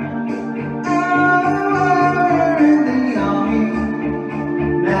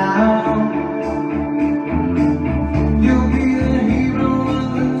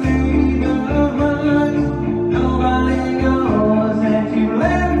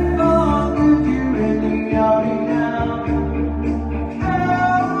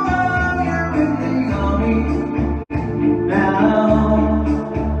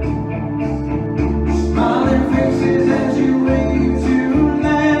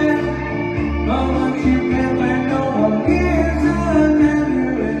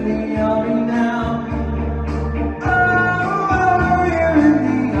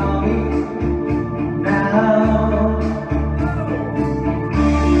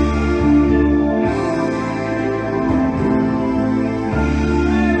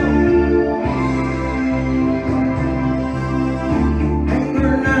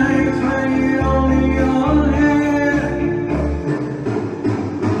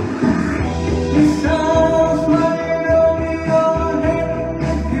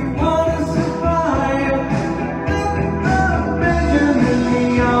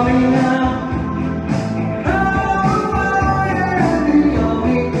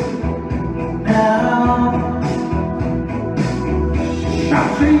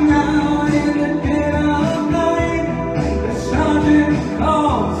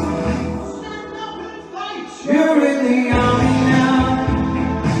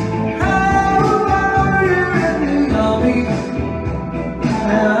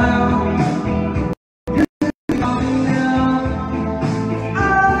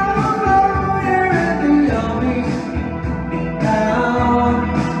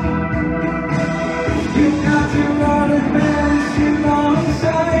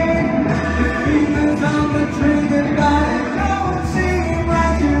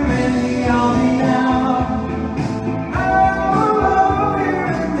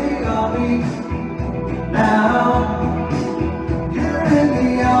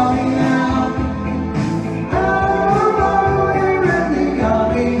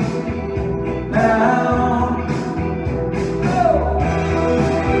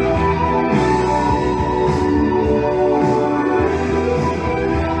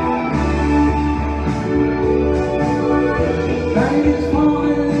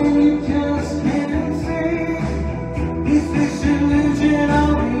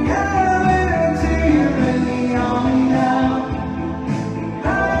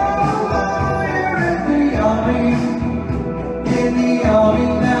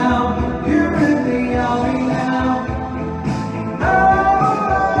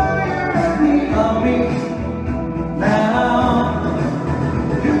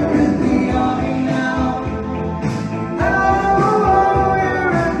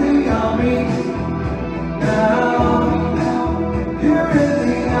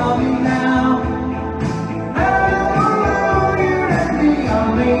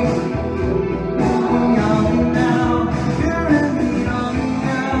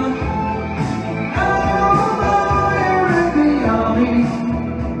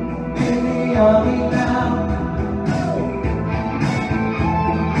 army now.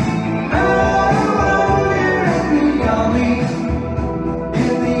 Oh, you're in the army.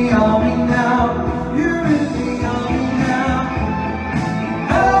 In the army now. You're in the army now.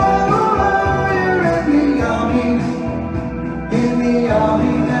 Oh, you're in the army. In the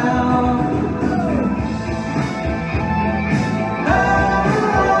army now.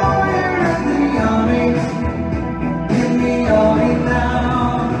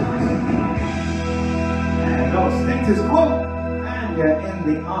 Status quo, and you're in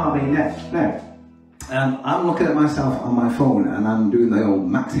the army next. Now, I'm looking at myself on my phone and I'm doing the old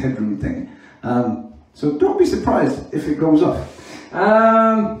max headroom thing. So don't be surprised if it goes off.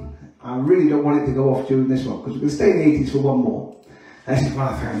 I really don't want it to go off during this one because we're going to stay in the 80s for one more. This is what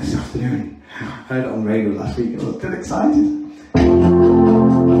I found this afternoon. I heard it on radio last week. I was a bit excited.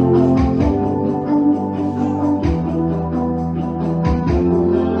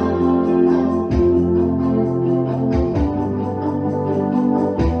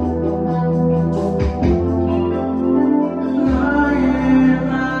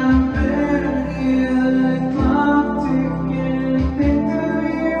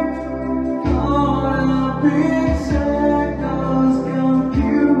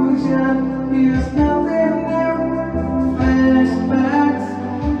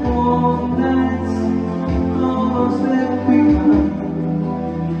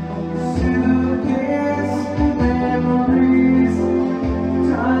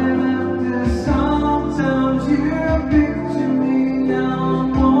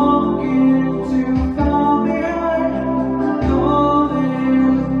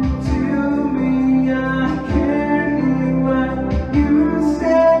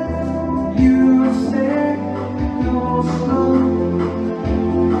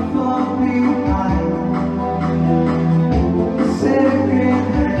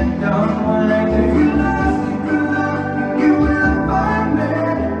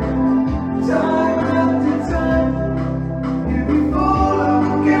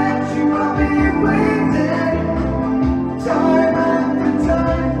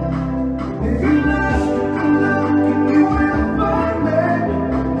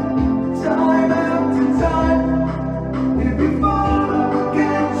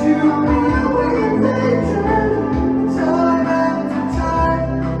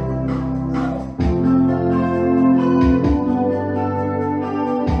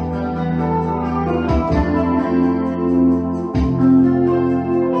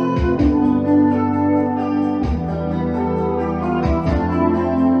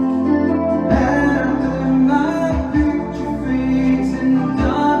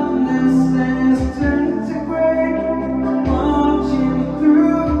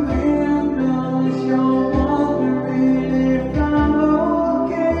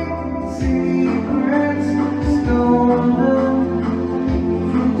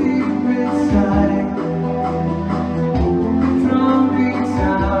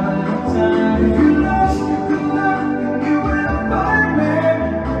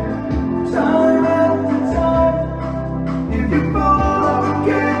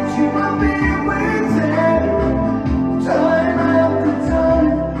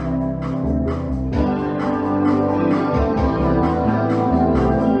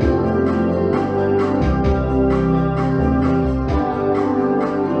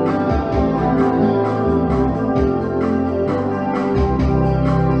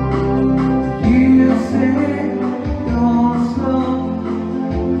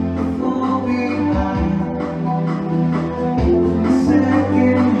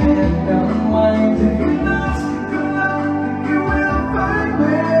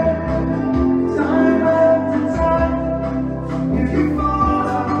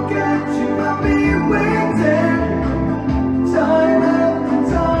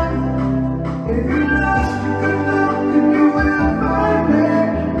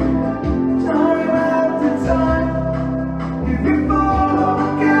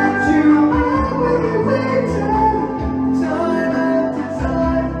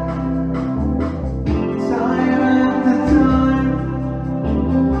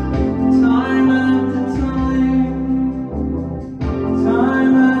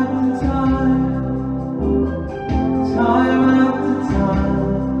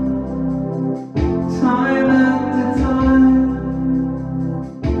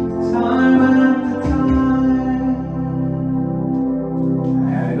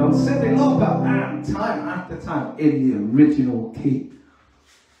 In the original key.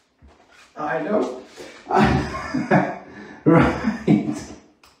 I know. Right.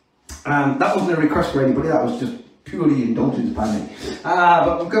 That wasn't a request for anybody, that was just purely indulgence by me.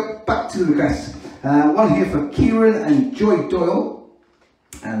 But we'll go back to the requests. One here for Kieran and Joy Doyle,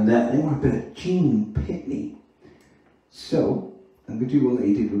 and they want a bit of Gene Pitney. So I'm going to do one that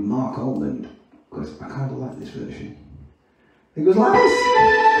he did with Mark Almond, because I kind of like this version. It goes like this.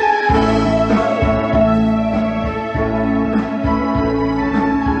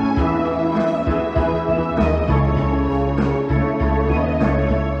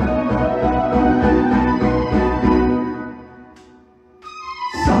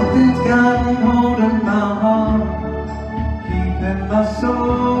 Something's gotten hold of my heart, keeping my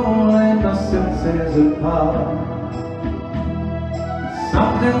soul and my senses apart.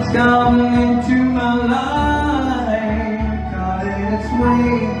 Something's gotten into my life, cutting its way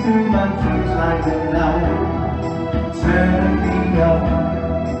through my dreams like a knife, turning me up,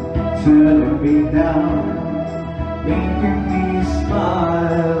 turning me down, making me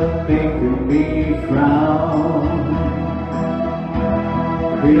smile, making me frown.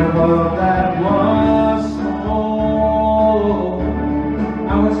 In a world that was small,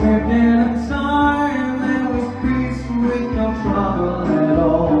 I was living in a time there was peace with no trouble at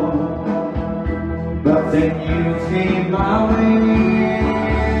all. But then you came my way,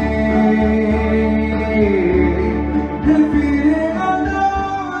 and feeling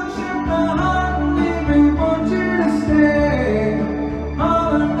unknown shook my heart and made me want you to stay.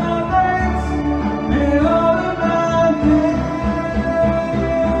 All of my nights and all of my days.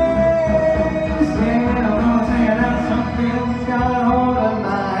 Something's got hold of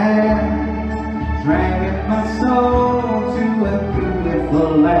my hand, dragging my soul to a beautiful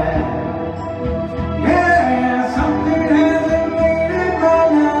land. Yeah, something has invaded my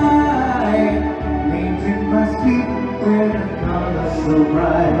life, painting my sleep with a color so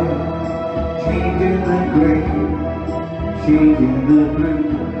bright, changing the gray, changing the blue,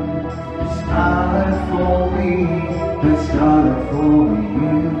 scarlet for me, and scarlet for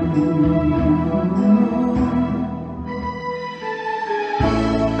you.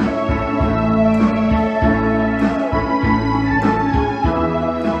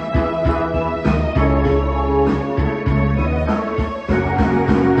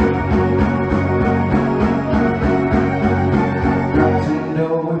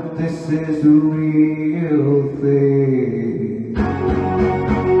 This is the real thing.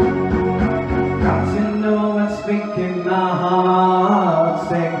 Got to know what's making my heart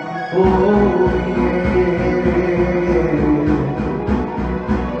sing. Oh yeah.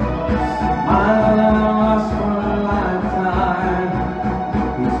 My love for a lifetime.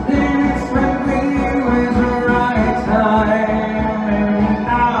 These things when we was the right time. Every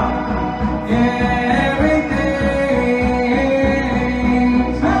hour, every day.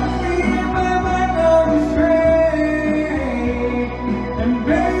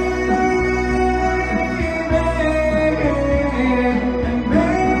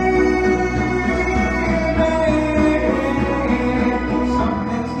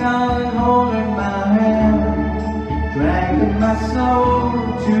 My soul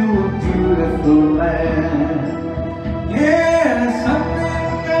to a beautiful land. Yeah,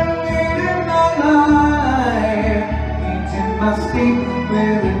 something that made in my life, painting my sleep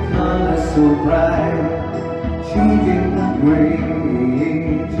with a color so bright, changing the gray,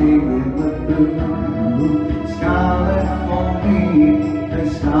 changing the blue, scarlet for me and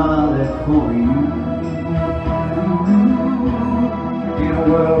scarlet for you. In a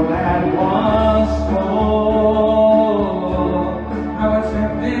world that was cold, I was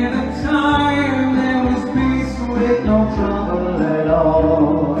trapped in a time there was peace with no trouble at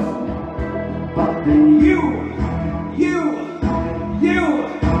all. But then you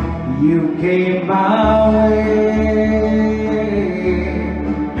came my way,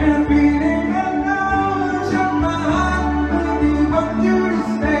 and feeling unknown shook my heart, and we want you to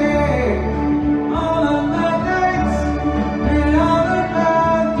stay. All of my nights and all of my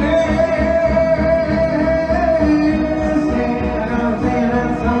days.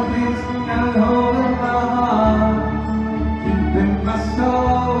 Something's got hold of my heart, keeping my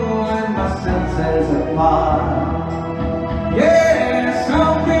soul and my senses apart. Yeah,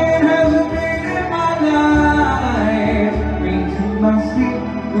 something has invaded my life, painting my sleep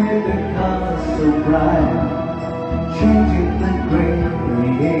with a color so bright, changing the gray,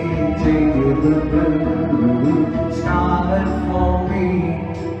 changing the blue, scarlet for me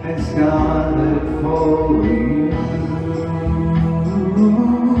and scarlet for you.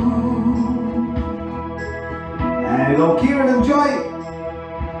 And go Kieran and Joy,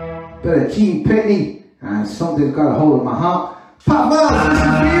 bit of Gene Pitney, and something's got a hold of my heart. Papa, this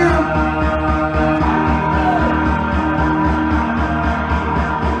is for you.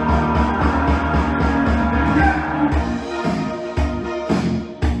 Yeah.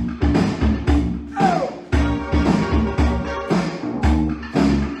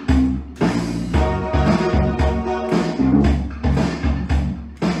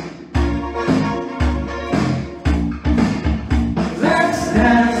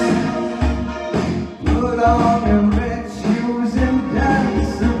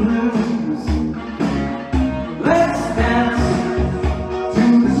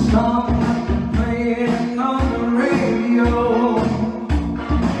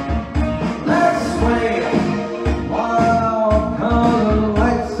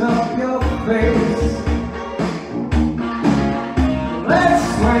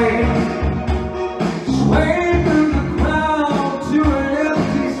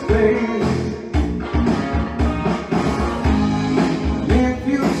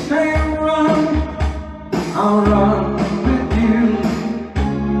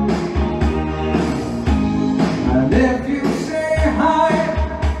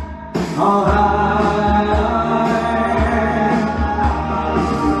 all high.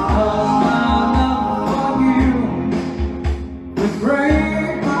 Cause my love for you would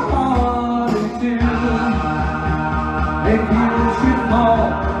break my heart in two. If you should fall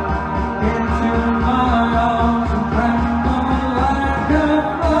into my arms and tremble like a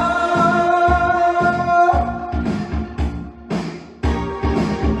flower,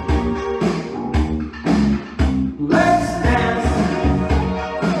 let's dance.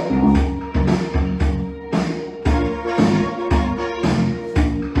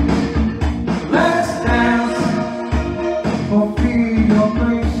 Let's dance for fear your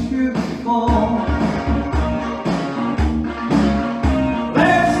grace should fall.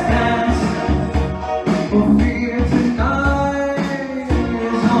 Let's dance for fear tonight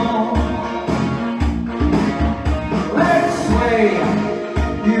is on. Let's sway,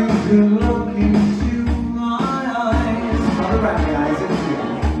 you can look into my eyes. All right, guys, it's you.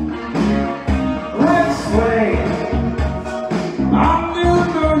 Let's sway under the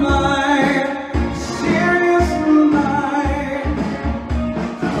moonlight, serious moonlight.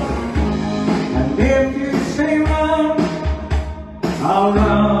 And if you say run, I'll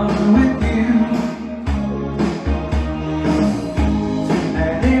run with you.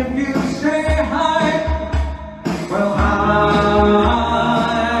 And if you say hi, well, hi.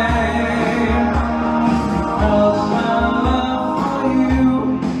 Cause my love for you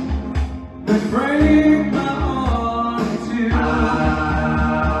would break my heart in two.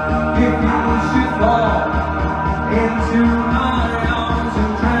 If you should fall into my arms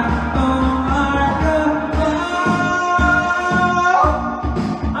and tremble like a flower,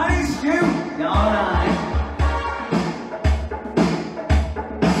 I need you, alright.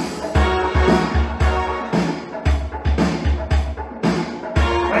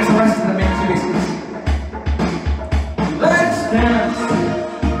 Where's the rest of the minty biscuits? Let's dance.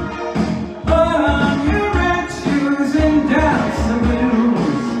 Put on your red shoes and dance the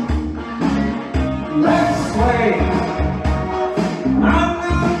blues. Let's sway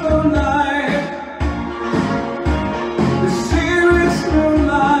under the moonlight, the serious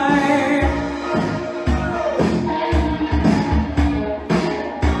moonlight.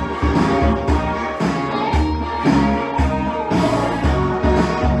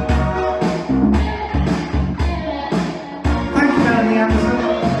 Thank you, Melanie Anderson.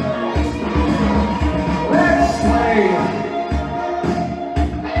 Let's sway.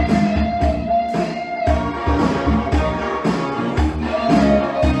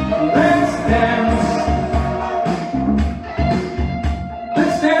 Let's dance.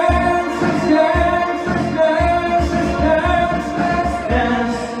 Let's dance, let's dance, let's dance, let's dance, let's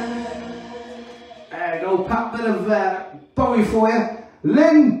dance. There you go, pop bit of Bowie for you.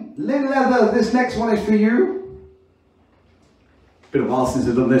 Lynn Leather, this next one is for you. Been a while since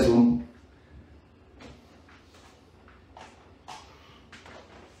I've done this one.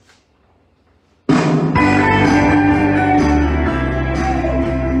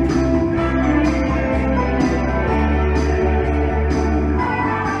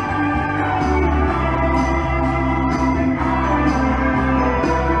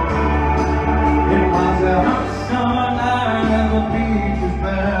 It was a hot summer night and the beach was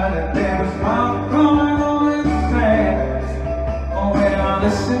bad and there was fog growing over the sands. Oh, when I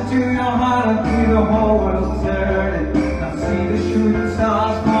listen to your heart, I feel the whole world turning. I see the shooting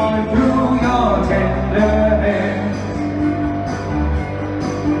stars falling through your tender hands.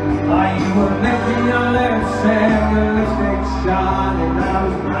 You were licking your lips and your lipstick shining. I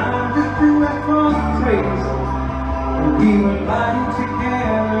was blind just to it from the trees. We were lying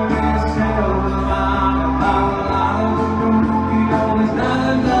together in a silver line. About a lot of the room, you know there's not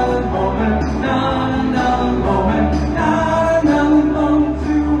another moment, not another moment, not another moment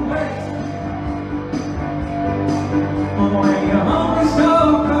to waste. When you're hungry so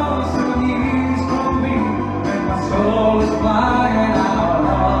close to the knees from me, and my soul is flying out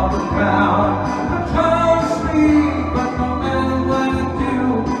of the ground. I'm trying to sleep, but no matter what I do,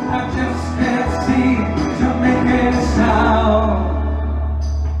 I just can't seem to make it sound.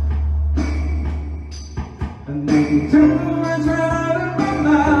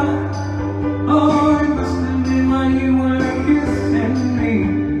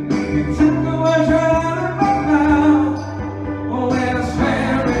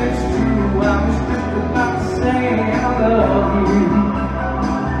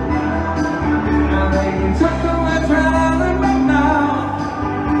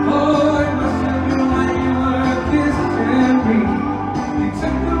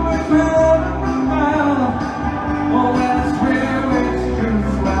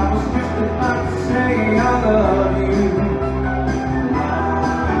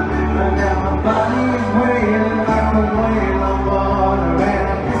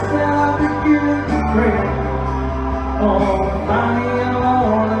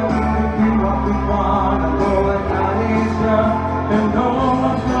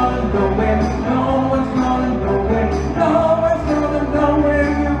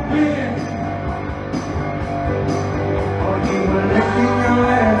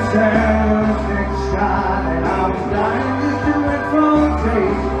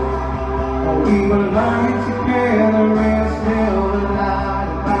 We were lying together and still alive.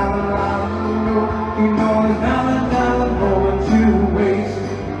 By the light of the moon, you know there's not another moment to waste.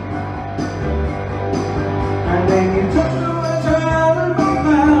 And then you took the words out of my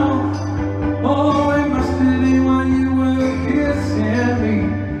mouth. Oh, it must have been while you were kissing me.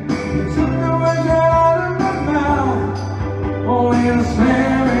 You took the words out of my mouth. Oh, and I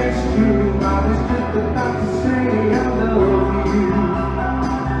swear it's true. I was just about to say I love you.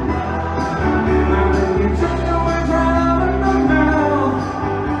 And then you took the words right out of my mouth.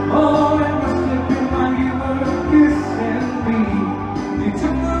 Oh, it must have been while you were kissing me. You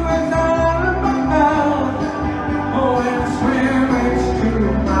took the words out of my mouth. Oh, and I swear it's true.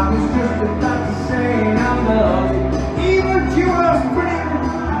 I was just about to say I love you. Even if you were pretty.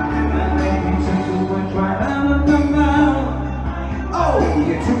 And then you took the words right out of my mouth. Oh,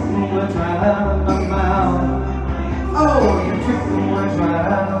 you took the words right out of my mouth. Oh, you took the words right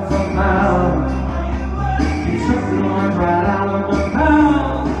out of my mouth. You took the words right out of my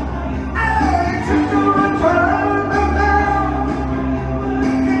mouth. Oh, you took the words right out of my mouth.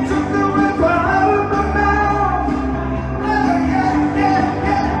 You took the words right out of my mouth. Oh, yeah, yeah,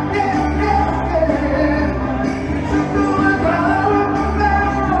 yeah, yeah, yeah, yeah. You took the words right out of my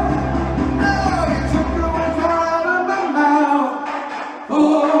mouth. Oh, you took the words right out of my mouth. Oh,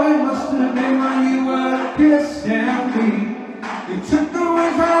 it must have been when you were kissing me. You took the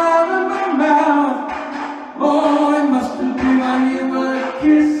words right out of my mouth. Oh, it must have been when you were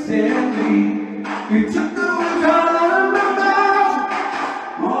kissing me. You took the words right out of my mouth.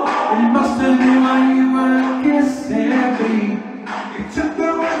 Oh, it must have been when you were kissing me. You took the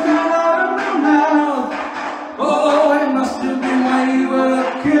words right out of my mouth. Oh, it must have been when you were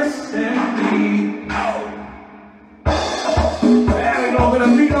kissing me. There we go, with a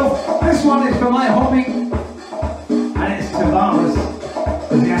Barlow. This one is for my hobby, and it's to Barlow.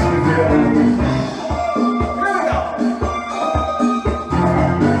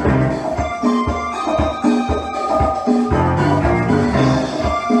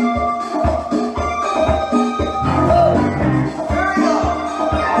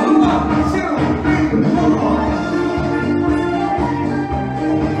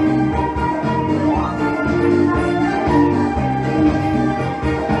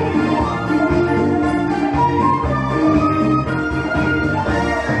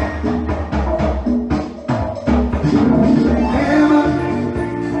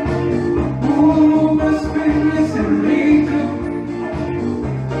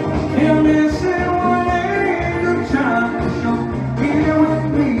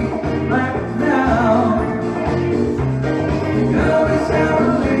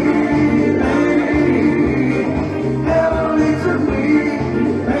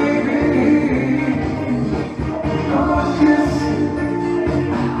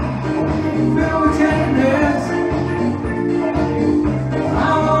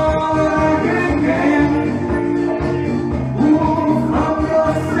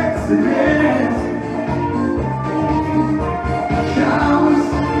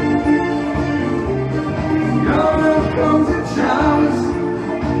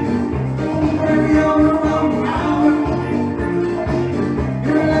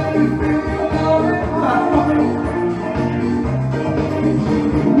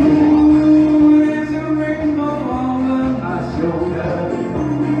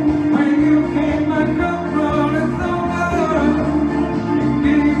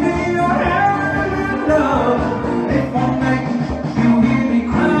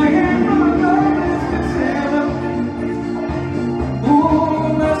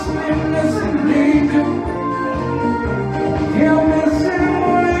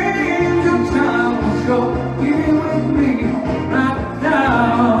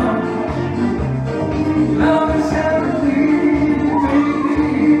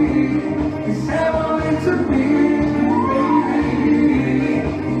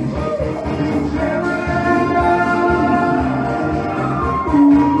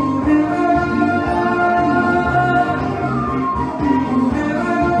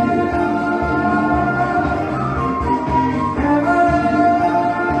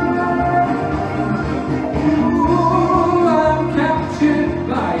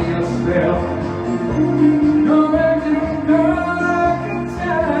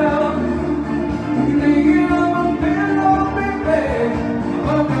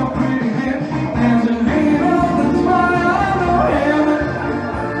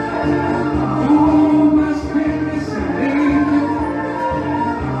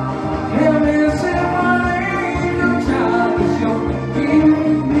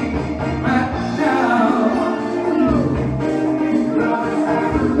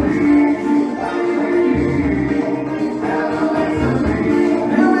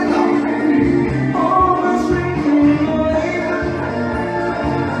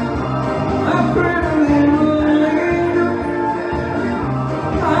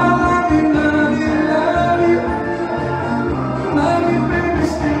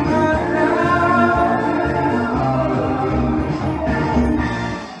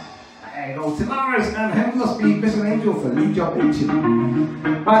 Good job eating.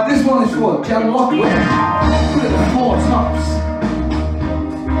 Right, this one is for Jan Lockwood. Put it at 4 tops.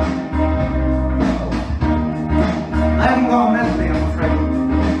 I haven't got a medley, I'm afraid.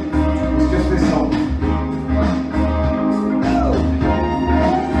 It's just this song.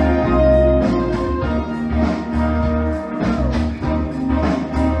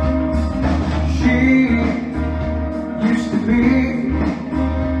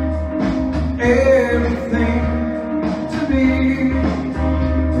 Everything to me,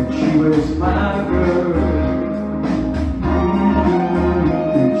 and she was my girl.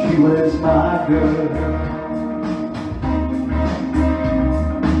 And she was my girl.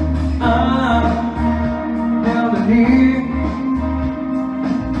 I held her near,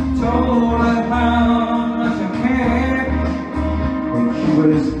 told her how much I cared, and she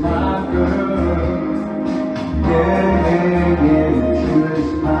was my girl. Yeah, yeah, yeah, she was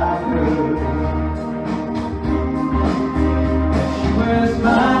my girl. Where's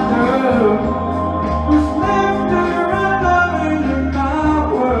my girl? Who's left her alone in my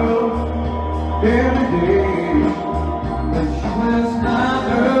world every day? But she was my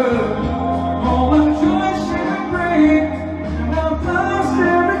girl. Oh, what joy she would bring, and I've lost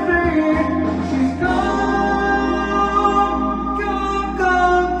everything. She's gone, gone,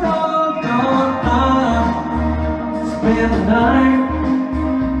 gone, gone, gone. I spent the night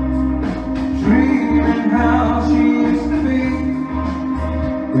dreaming how she used to be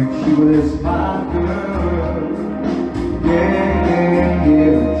when she was my girl. Yeah, yeah,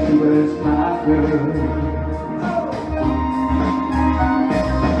 yeah, when she was my girl.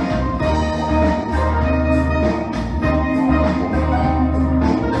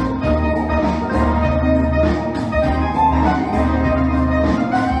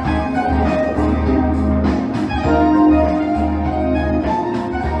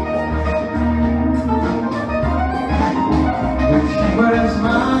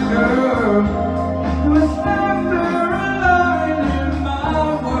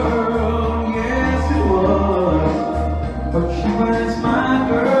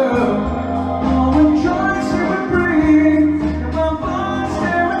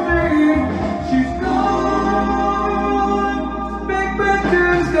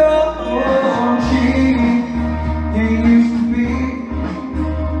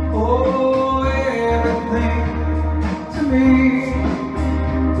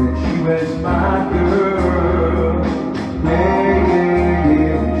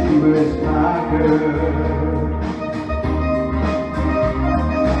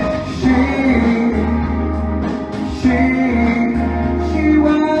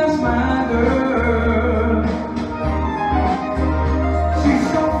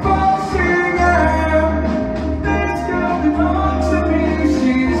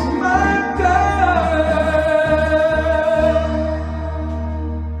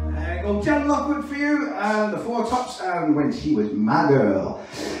 When she was my girl.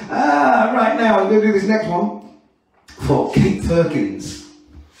 Right now, I'm going to do this next one for Kate Perkins,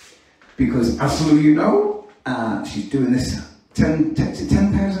 because as some of you know, she's doing this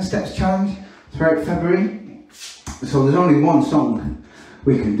 10,000 steps challenge throughout February. So there's only one song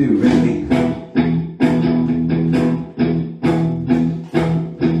we can do, really.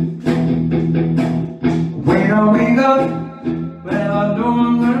 When I wake up, well, I know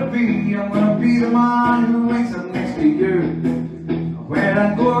I'm gonna be the man who wakes up next to you. When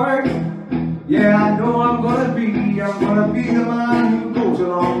I go out, yeah, I know I'm gonna be the man who goes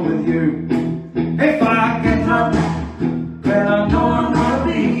along with you. If I get drunk, well, I know I'm gonna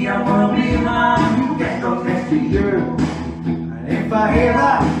be the man who gets up next to you. And if I hear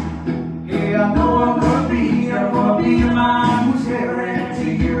that, yeah, I know I'm gonna be the man who's hearing to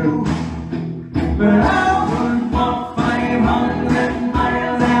you. But I wouldn't walk 500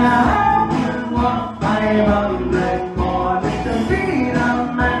 miles, and I wouldn't walk 500 more just to be the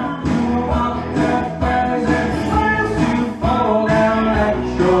man who walked 1,000 miles to fall down at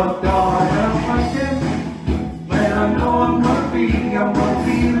your door. Well, I know I'm gonna be the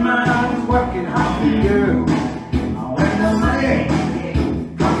man who's working hard for you. When the money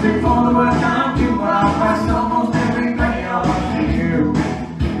comes in for the work I'm doing, I'll pass almost every day on to you.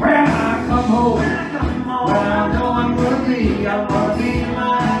 When I come home, well, I know I'm gonna be the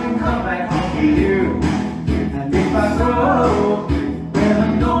man who come back home to you. And if I go, well, I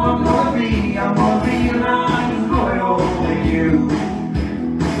know I'm gonna be the man who's going home with you.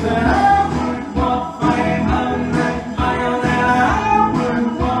 But I would walk 500 miles, and I would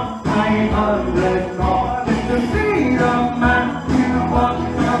walk 500 miles.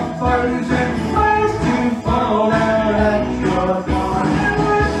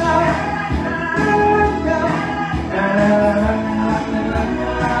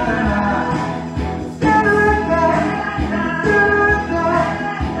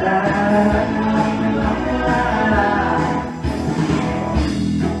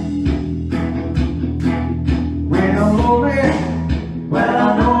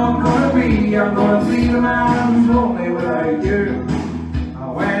 I'm gonna be the man who's lonely without you.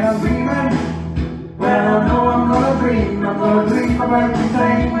 When I'm dreaming, well I know I'm gonna dream about the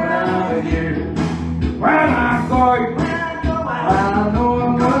time when I'm with you. When I'm going, well I know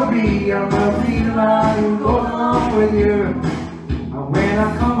I'm gonna be the man who goes along with you. And when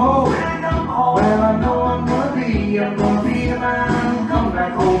I come home, well I know I'm gonna be the man who comes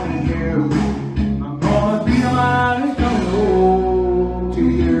back home to you. I'm gonna be the man who's coming home to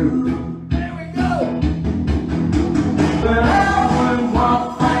you. There we go! But I would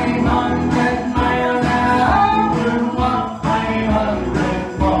walk 500 miles an hour. I would walk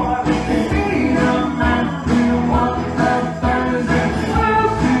 500 more. Be the man who walks 1,000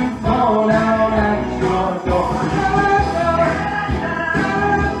 miles to fall down at your door.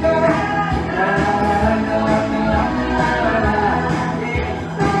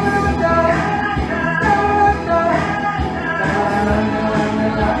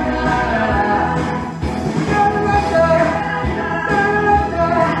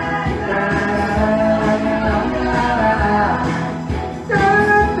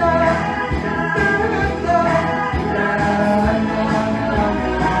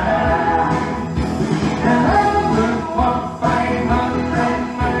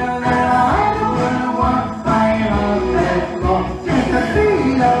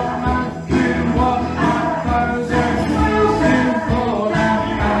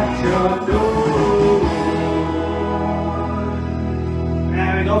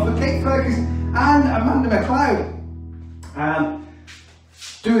 For Kate Ferguson and Amanda McLeod,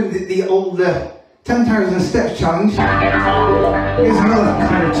 doing the old 10,000 steps challenge. Here's another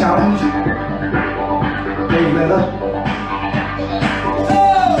kind of challenge. Dave Miller.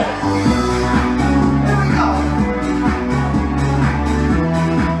 Oh! Here we go.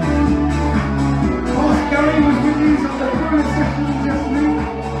 Oh, Gary was with these on the first session just now.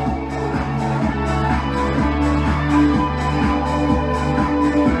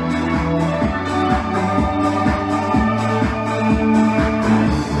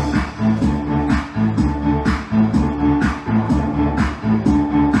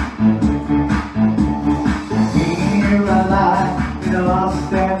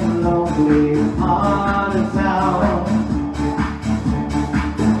 Lost and lonely part of town,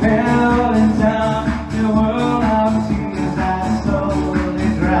 held in town, the world of tears I slowly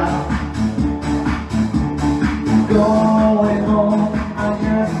drown. Going home, I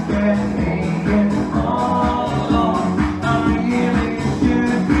just can't make it all alone. I really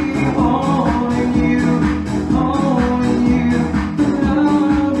should be holding you, loving you,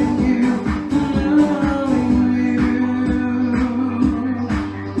 loving you.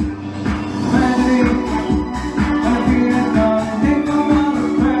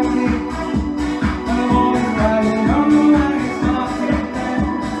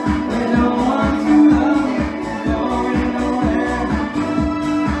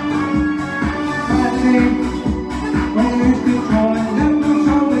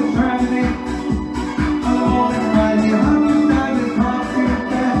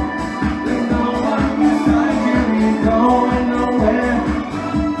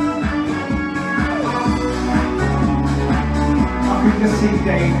 Just see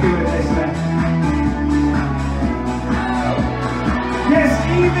Dave doing this now. Yes,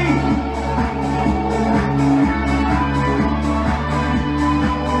 Evie!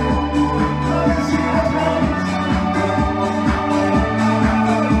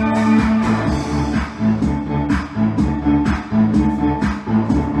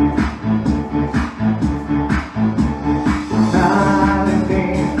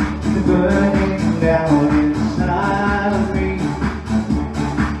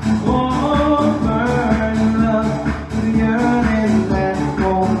 Yearning that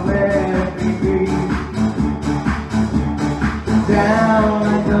won't let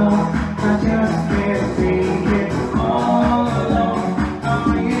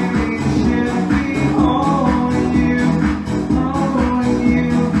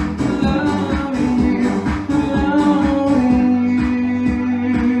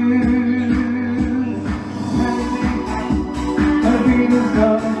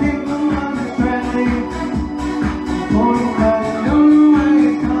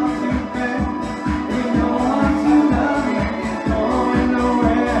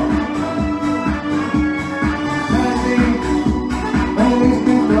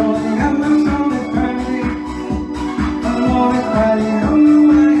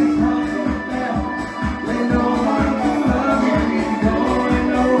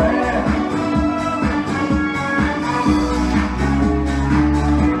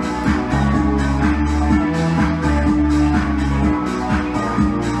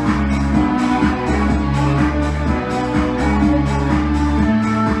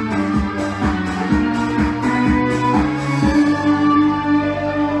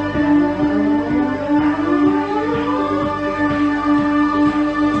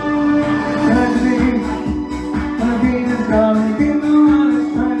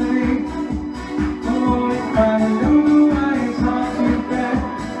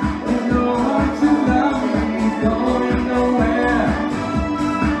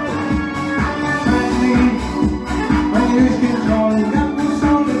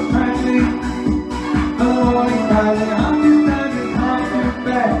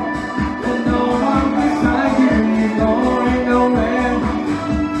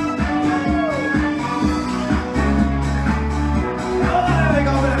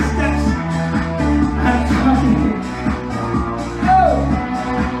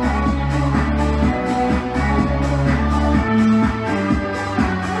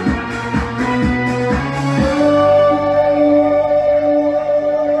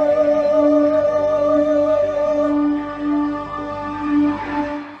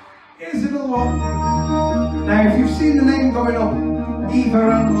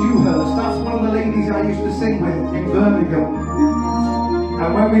Dewhurst. That's one of the ladies I used to sing with in Birmingham.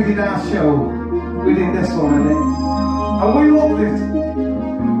 And when we did our show, we did this one, I think. And we loved it.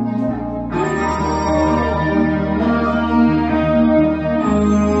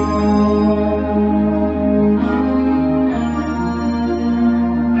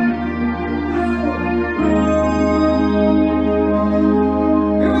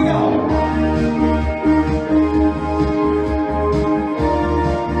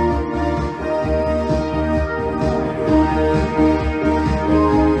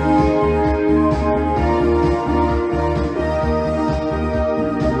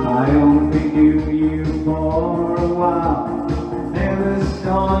 For a while, never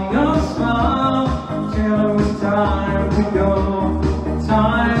saw your smile till it was time to go away.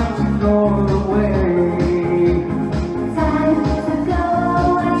 Time to go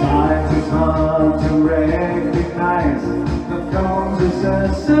away. Time is hard to recognize. The comes as a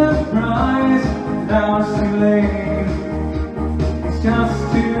surprise. Now it's too late. It's just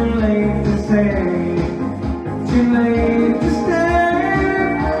too late to say. Too late to stay.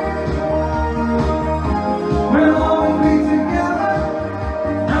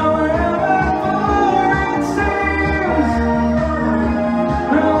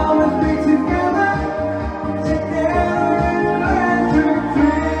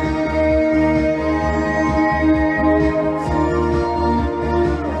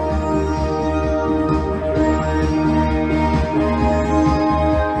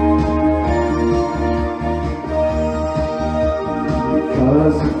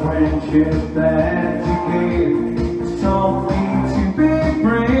 Because the friendship that you gave taught me to be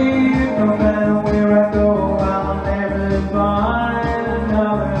brave. No matter where I go, I'll never find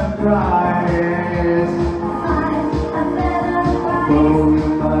another prize. Find a better prize. Though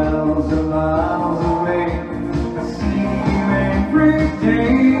miles and miles away, I see you every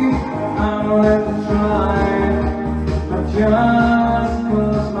day. I'm worth a try. I just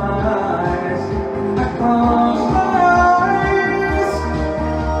close my eyes. I close my eyes.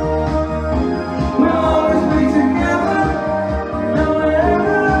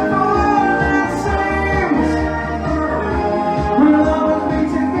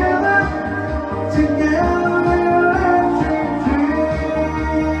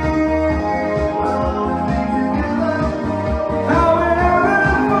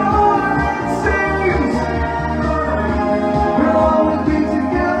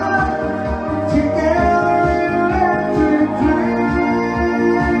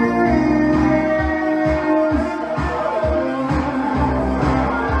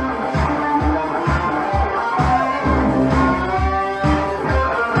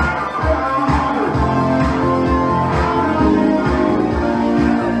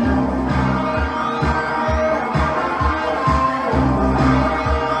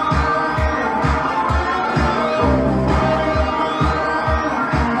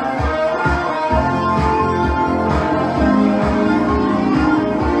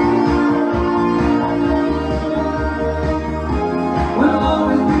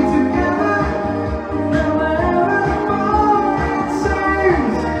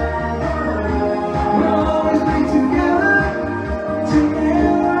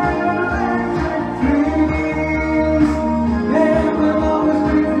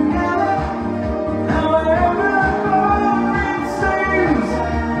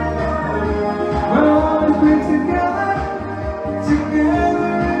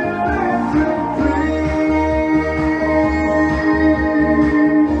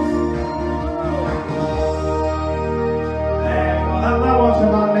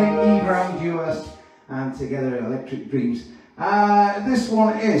 And Together Electric Dreams. This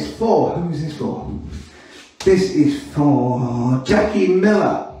one is for, who's this for? This is for Jackie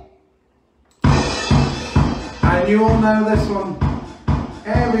Miller. And you all know this one.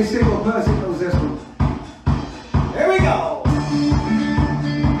 Every single person knows this one. Here we go.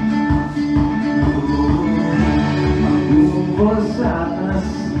 For sadness,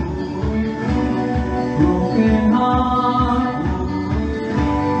 broken heart,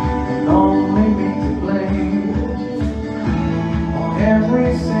 and only me to blame on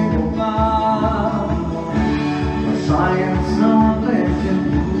every single bar. The science of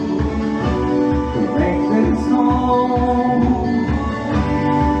legend that makes it so.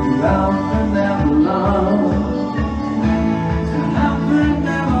 Love and never love.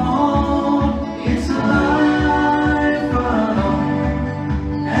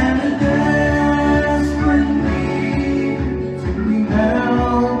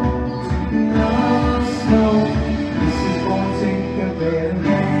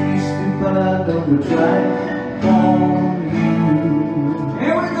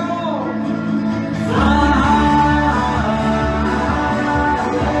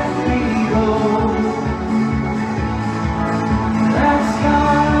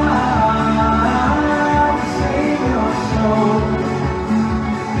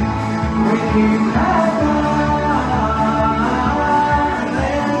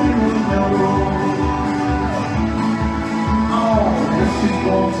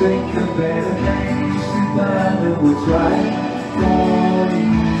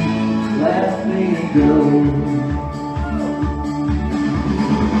 go.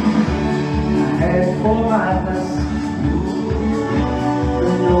 I head for madness, but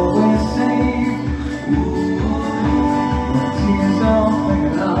you're always safe. My tears are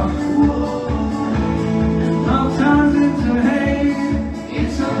picking up. Love turns into hate.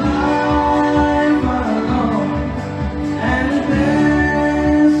 It's a life alone, and a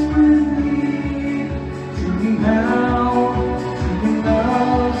desperate need to be held, to be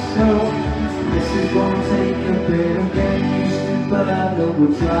loved. So this is gonna take a bit of getting used to, but I know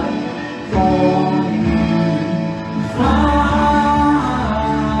what's right for you.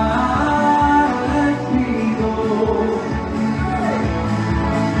 Let me go.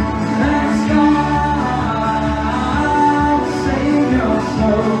 Let God save your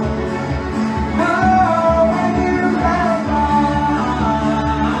soul. Oh, when you have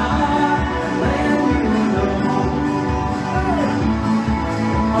let you know.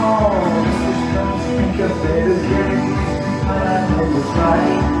 Oh, this is gonna take a bit of getting used to, but I know what's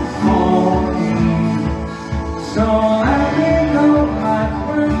right for you. So let me go, life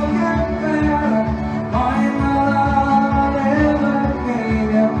will get better. Find the love I never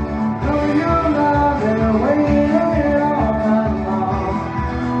gave you. Know you love it, waited all night long.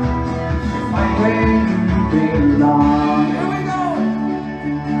 Find where you belong. Here we go.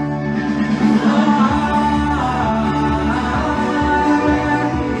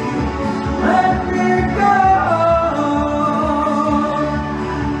 Let me go.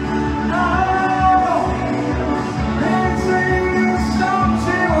 Let's sing a song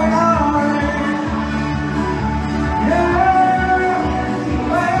to an army. Yeah,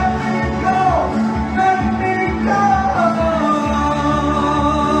 let me go, let me go.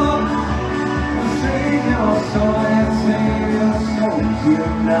 Sing your song and sing your song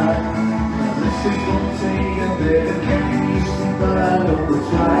tonight. Now this is gonna take a bit of getting used to, but I know what's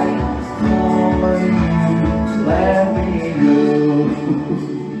right for you. Let me go.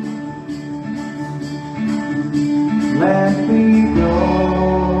 Let me go.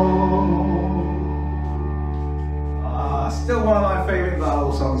 Still one of my favourite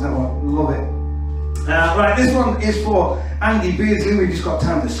Barlow songs, that one. Love it. Right, this one is for Andy Beardsley. We've just got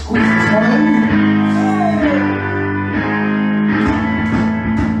time to squeeze this one in.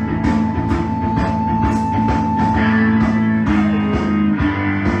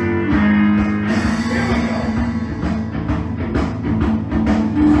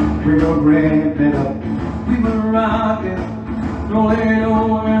 We were ripping up, we were rocking, rolling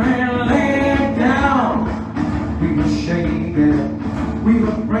over and laying down. We were shaking, we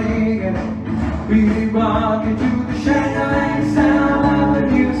were breaking, we were rocking to the shaking sound of the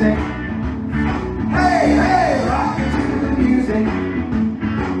music. Hey, hey, rocking to the music.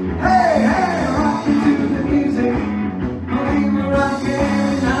 Hey, hey, rocking to the music. We were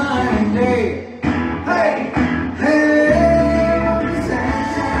rocking night and day. Hey, hey, on the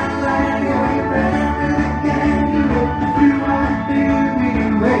sunshine light, we ran again. You are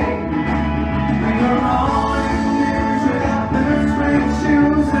feeling way. We were all in the news without the straight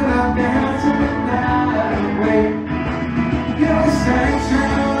shoes and our dancing the night away. Your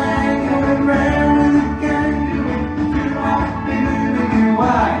sunshine light, we ran again. You are feeling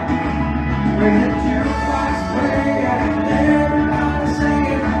why. When the jukebox play and everybody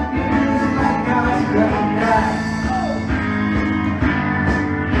singing, music like God's gonna die.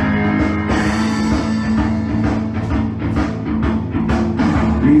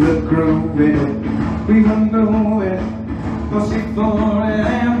 We were grooving, we were moving, pushing forward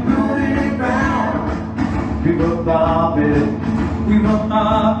and pulling it round. We were bobbing, we were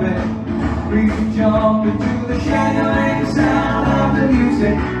hopping, we were jumping to the shaggling sound of the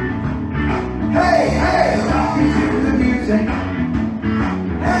music. Hey, hey, rocking to the music.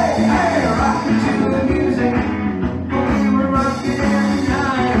 Hey, hey, rocking to the music. We were rocking every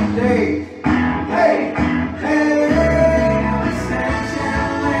night and day. Hey, hey, on the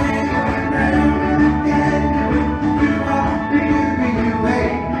sunshine lane, we ran again. You are feeling way.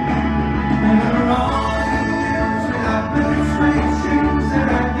 We were all in the news without the straight shoes and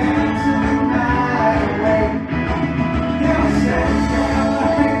our dancing the night away. Yeah, we said, yeah,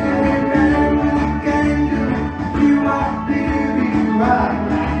 like we ran again. You are feeling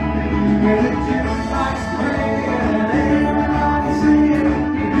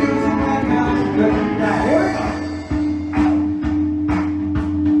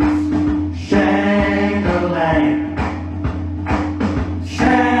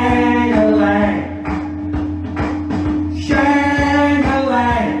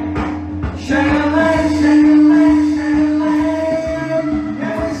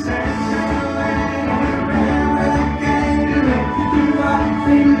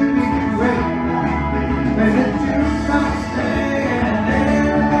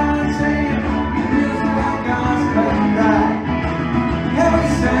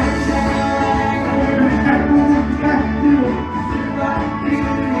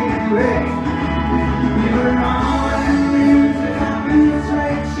way. We were on into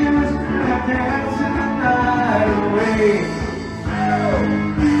demonstrations, left dancing the night away.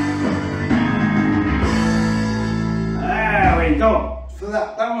 There we go. So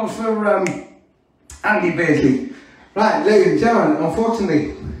that was for Andy Beasley. Right, ladies and gentlemen,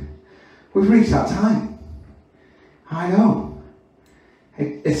 unfortunately, we've reached that time. I know.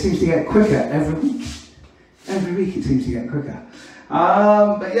 It seems to get quicker every week. Every week it seems to get quicker.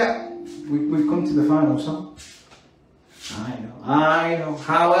 But yeah, we've come to the final song. I know.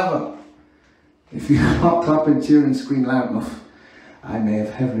 However, if you can't clap and cheer and scream loud enough, I may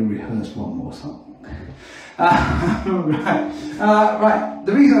have heavily rehearsed one more song. Right.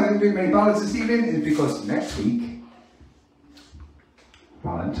 The reason I didn't do many ballads this evening is because next week,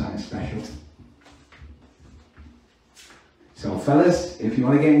 Valentine's special. So fellas, if you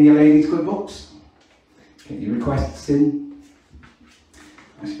want to get in your ladies' good books, get your requests in.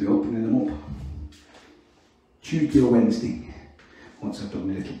 I should be opening them up Tuesday or Wednesday, once I've done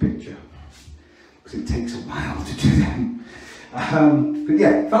my little picture, because it takes a while to do them. But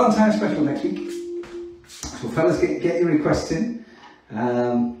yeah, Valentine's special next week. So fellas, get your requests in.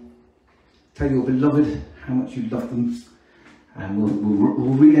 Tell your beloved how much you love them, and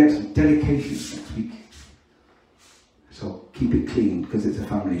we'll read out some dedications next week. So keep it clean because it's a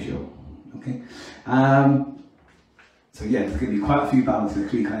family show. Okay. So yeah, there's going to be quite a few ballads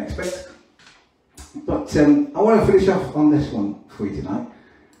next week, I expect. But I want to finish off on this one for you tonight,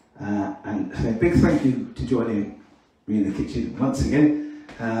 and say a big thank you to joining me in the kitchen once again.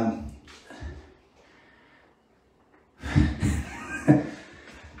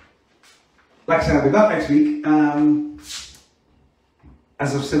 Like I said, I'll be back next week.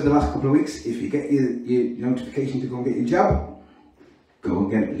 As I've said the last couple of weeks, if you get your notification to go and get your jab, go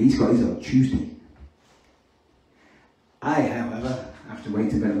and get it. Lee's got his on Tuesday. I, however, have to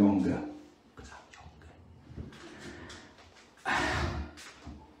wait a bit longer because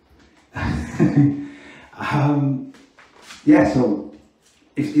I'm younger. Yeah, so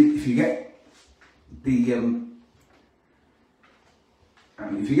if you get the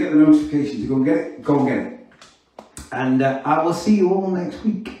if you get the notification to go and get it, go and get it. And I will see you all next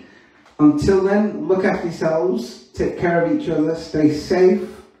week. Until then, look after yourselves, take care of each other, stay safe.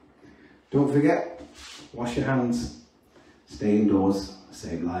 Don't forget, wash your hands, stay indoors,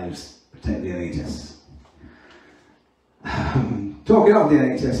 save lives, protect the NHS. Talking of the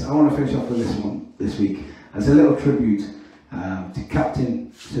NHS, I want to finish off with this one this week as a little tribute to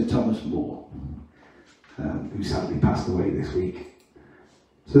Captain Sir Thomas Moore, who sadly passed away this week.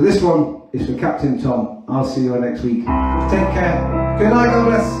 So this one is for Captain Tom. I'll see you all next week. Take care. Good night, God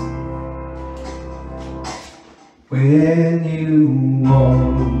bless. When you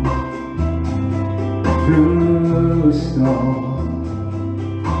walk through a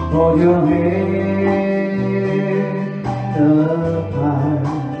storm, hold your head up high,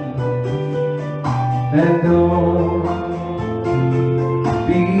 and don't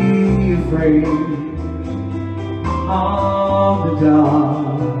be afraid of the dark.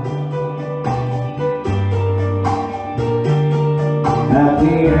 At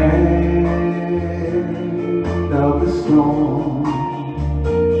the end of the storm,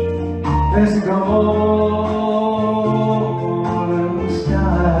 there's a golden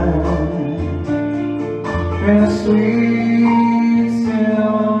sky and a sweet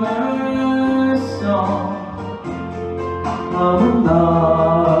silver song of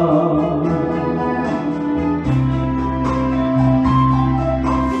love.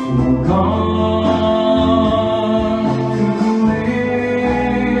 So come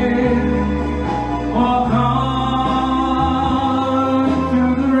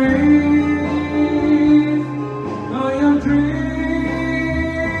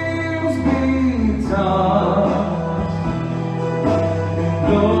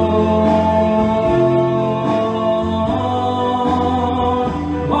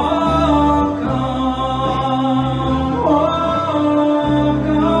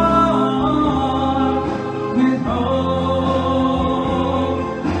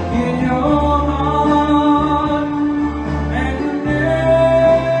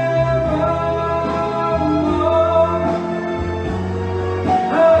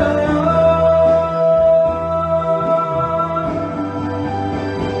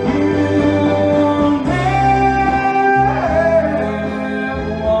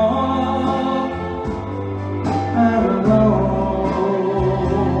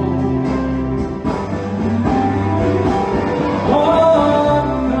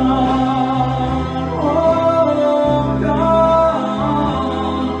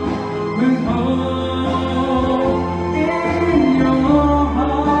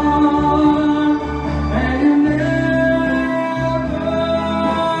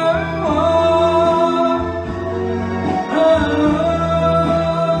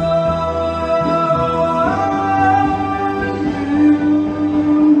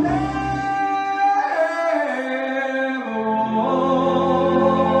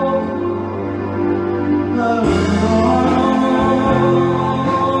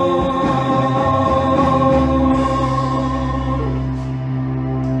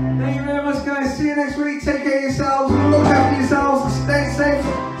See you next week. Take care of yourselves. Look after yourselves. Stay safe.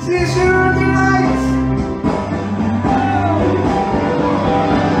 See you soon. Good night.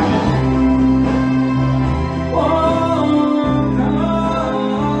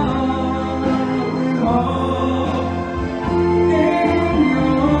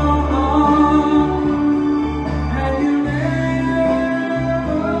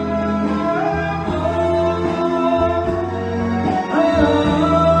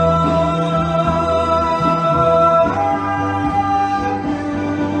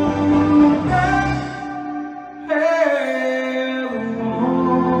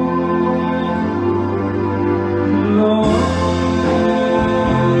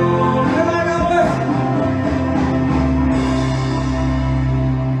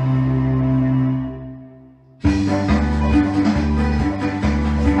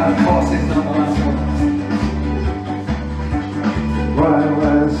 Of course it's not the last one.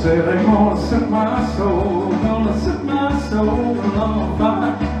 Right, say they gonna set my soul, on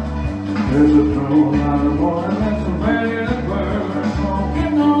fire. There's a throne out of water that's ready to burn.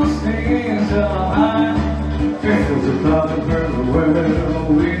 Smoking on the stage till I'm high. There's a thousand girls everywhere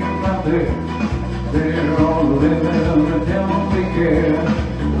waiting out there. They're all living the devil we care.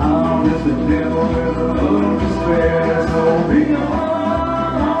 I'm just a devil with a little despair. So be on.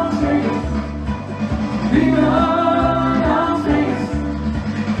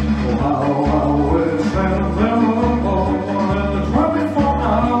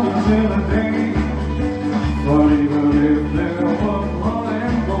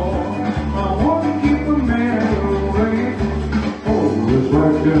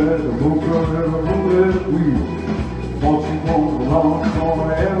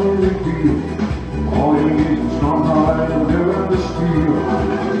 All you need is a strong heart and a nerve to steal.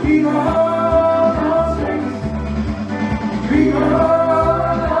 Be on strings, be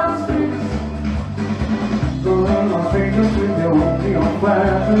on strings. So run my fingers with your neon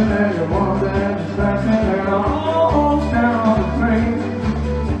flashing and your arms and your flashing and I'm almost down the train.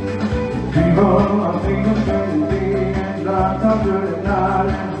 Be on my fingers with the and I come to the night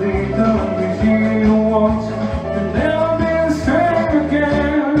and they tell me she wants to never be the same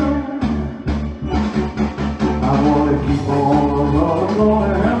again. I wanna keep on love,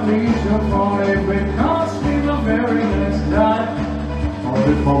 gonna have me some fun. If it costs me the very next night, or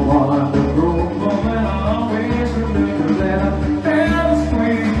if I want to grow up, then I'll always remember that I had a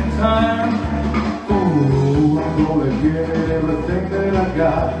sweet time. Ooh, I'm gonna give it everything that I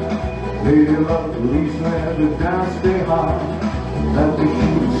got. Lady love, police land, the down stay high. Let the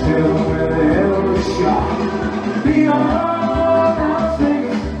keep still with every shot. Be on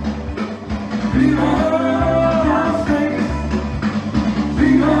singing, be on.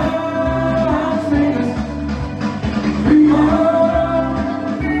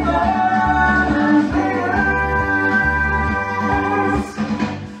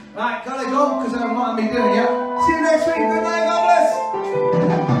 Right, gotta go because I might be doing it. See you next week. Good night. God bless.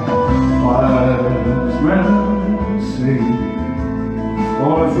 Wise men say,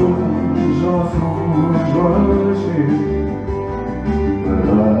 all fools are fools rush in, but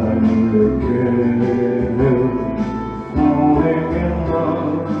I can't.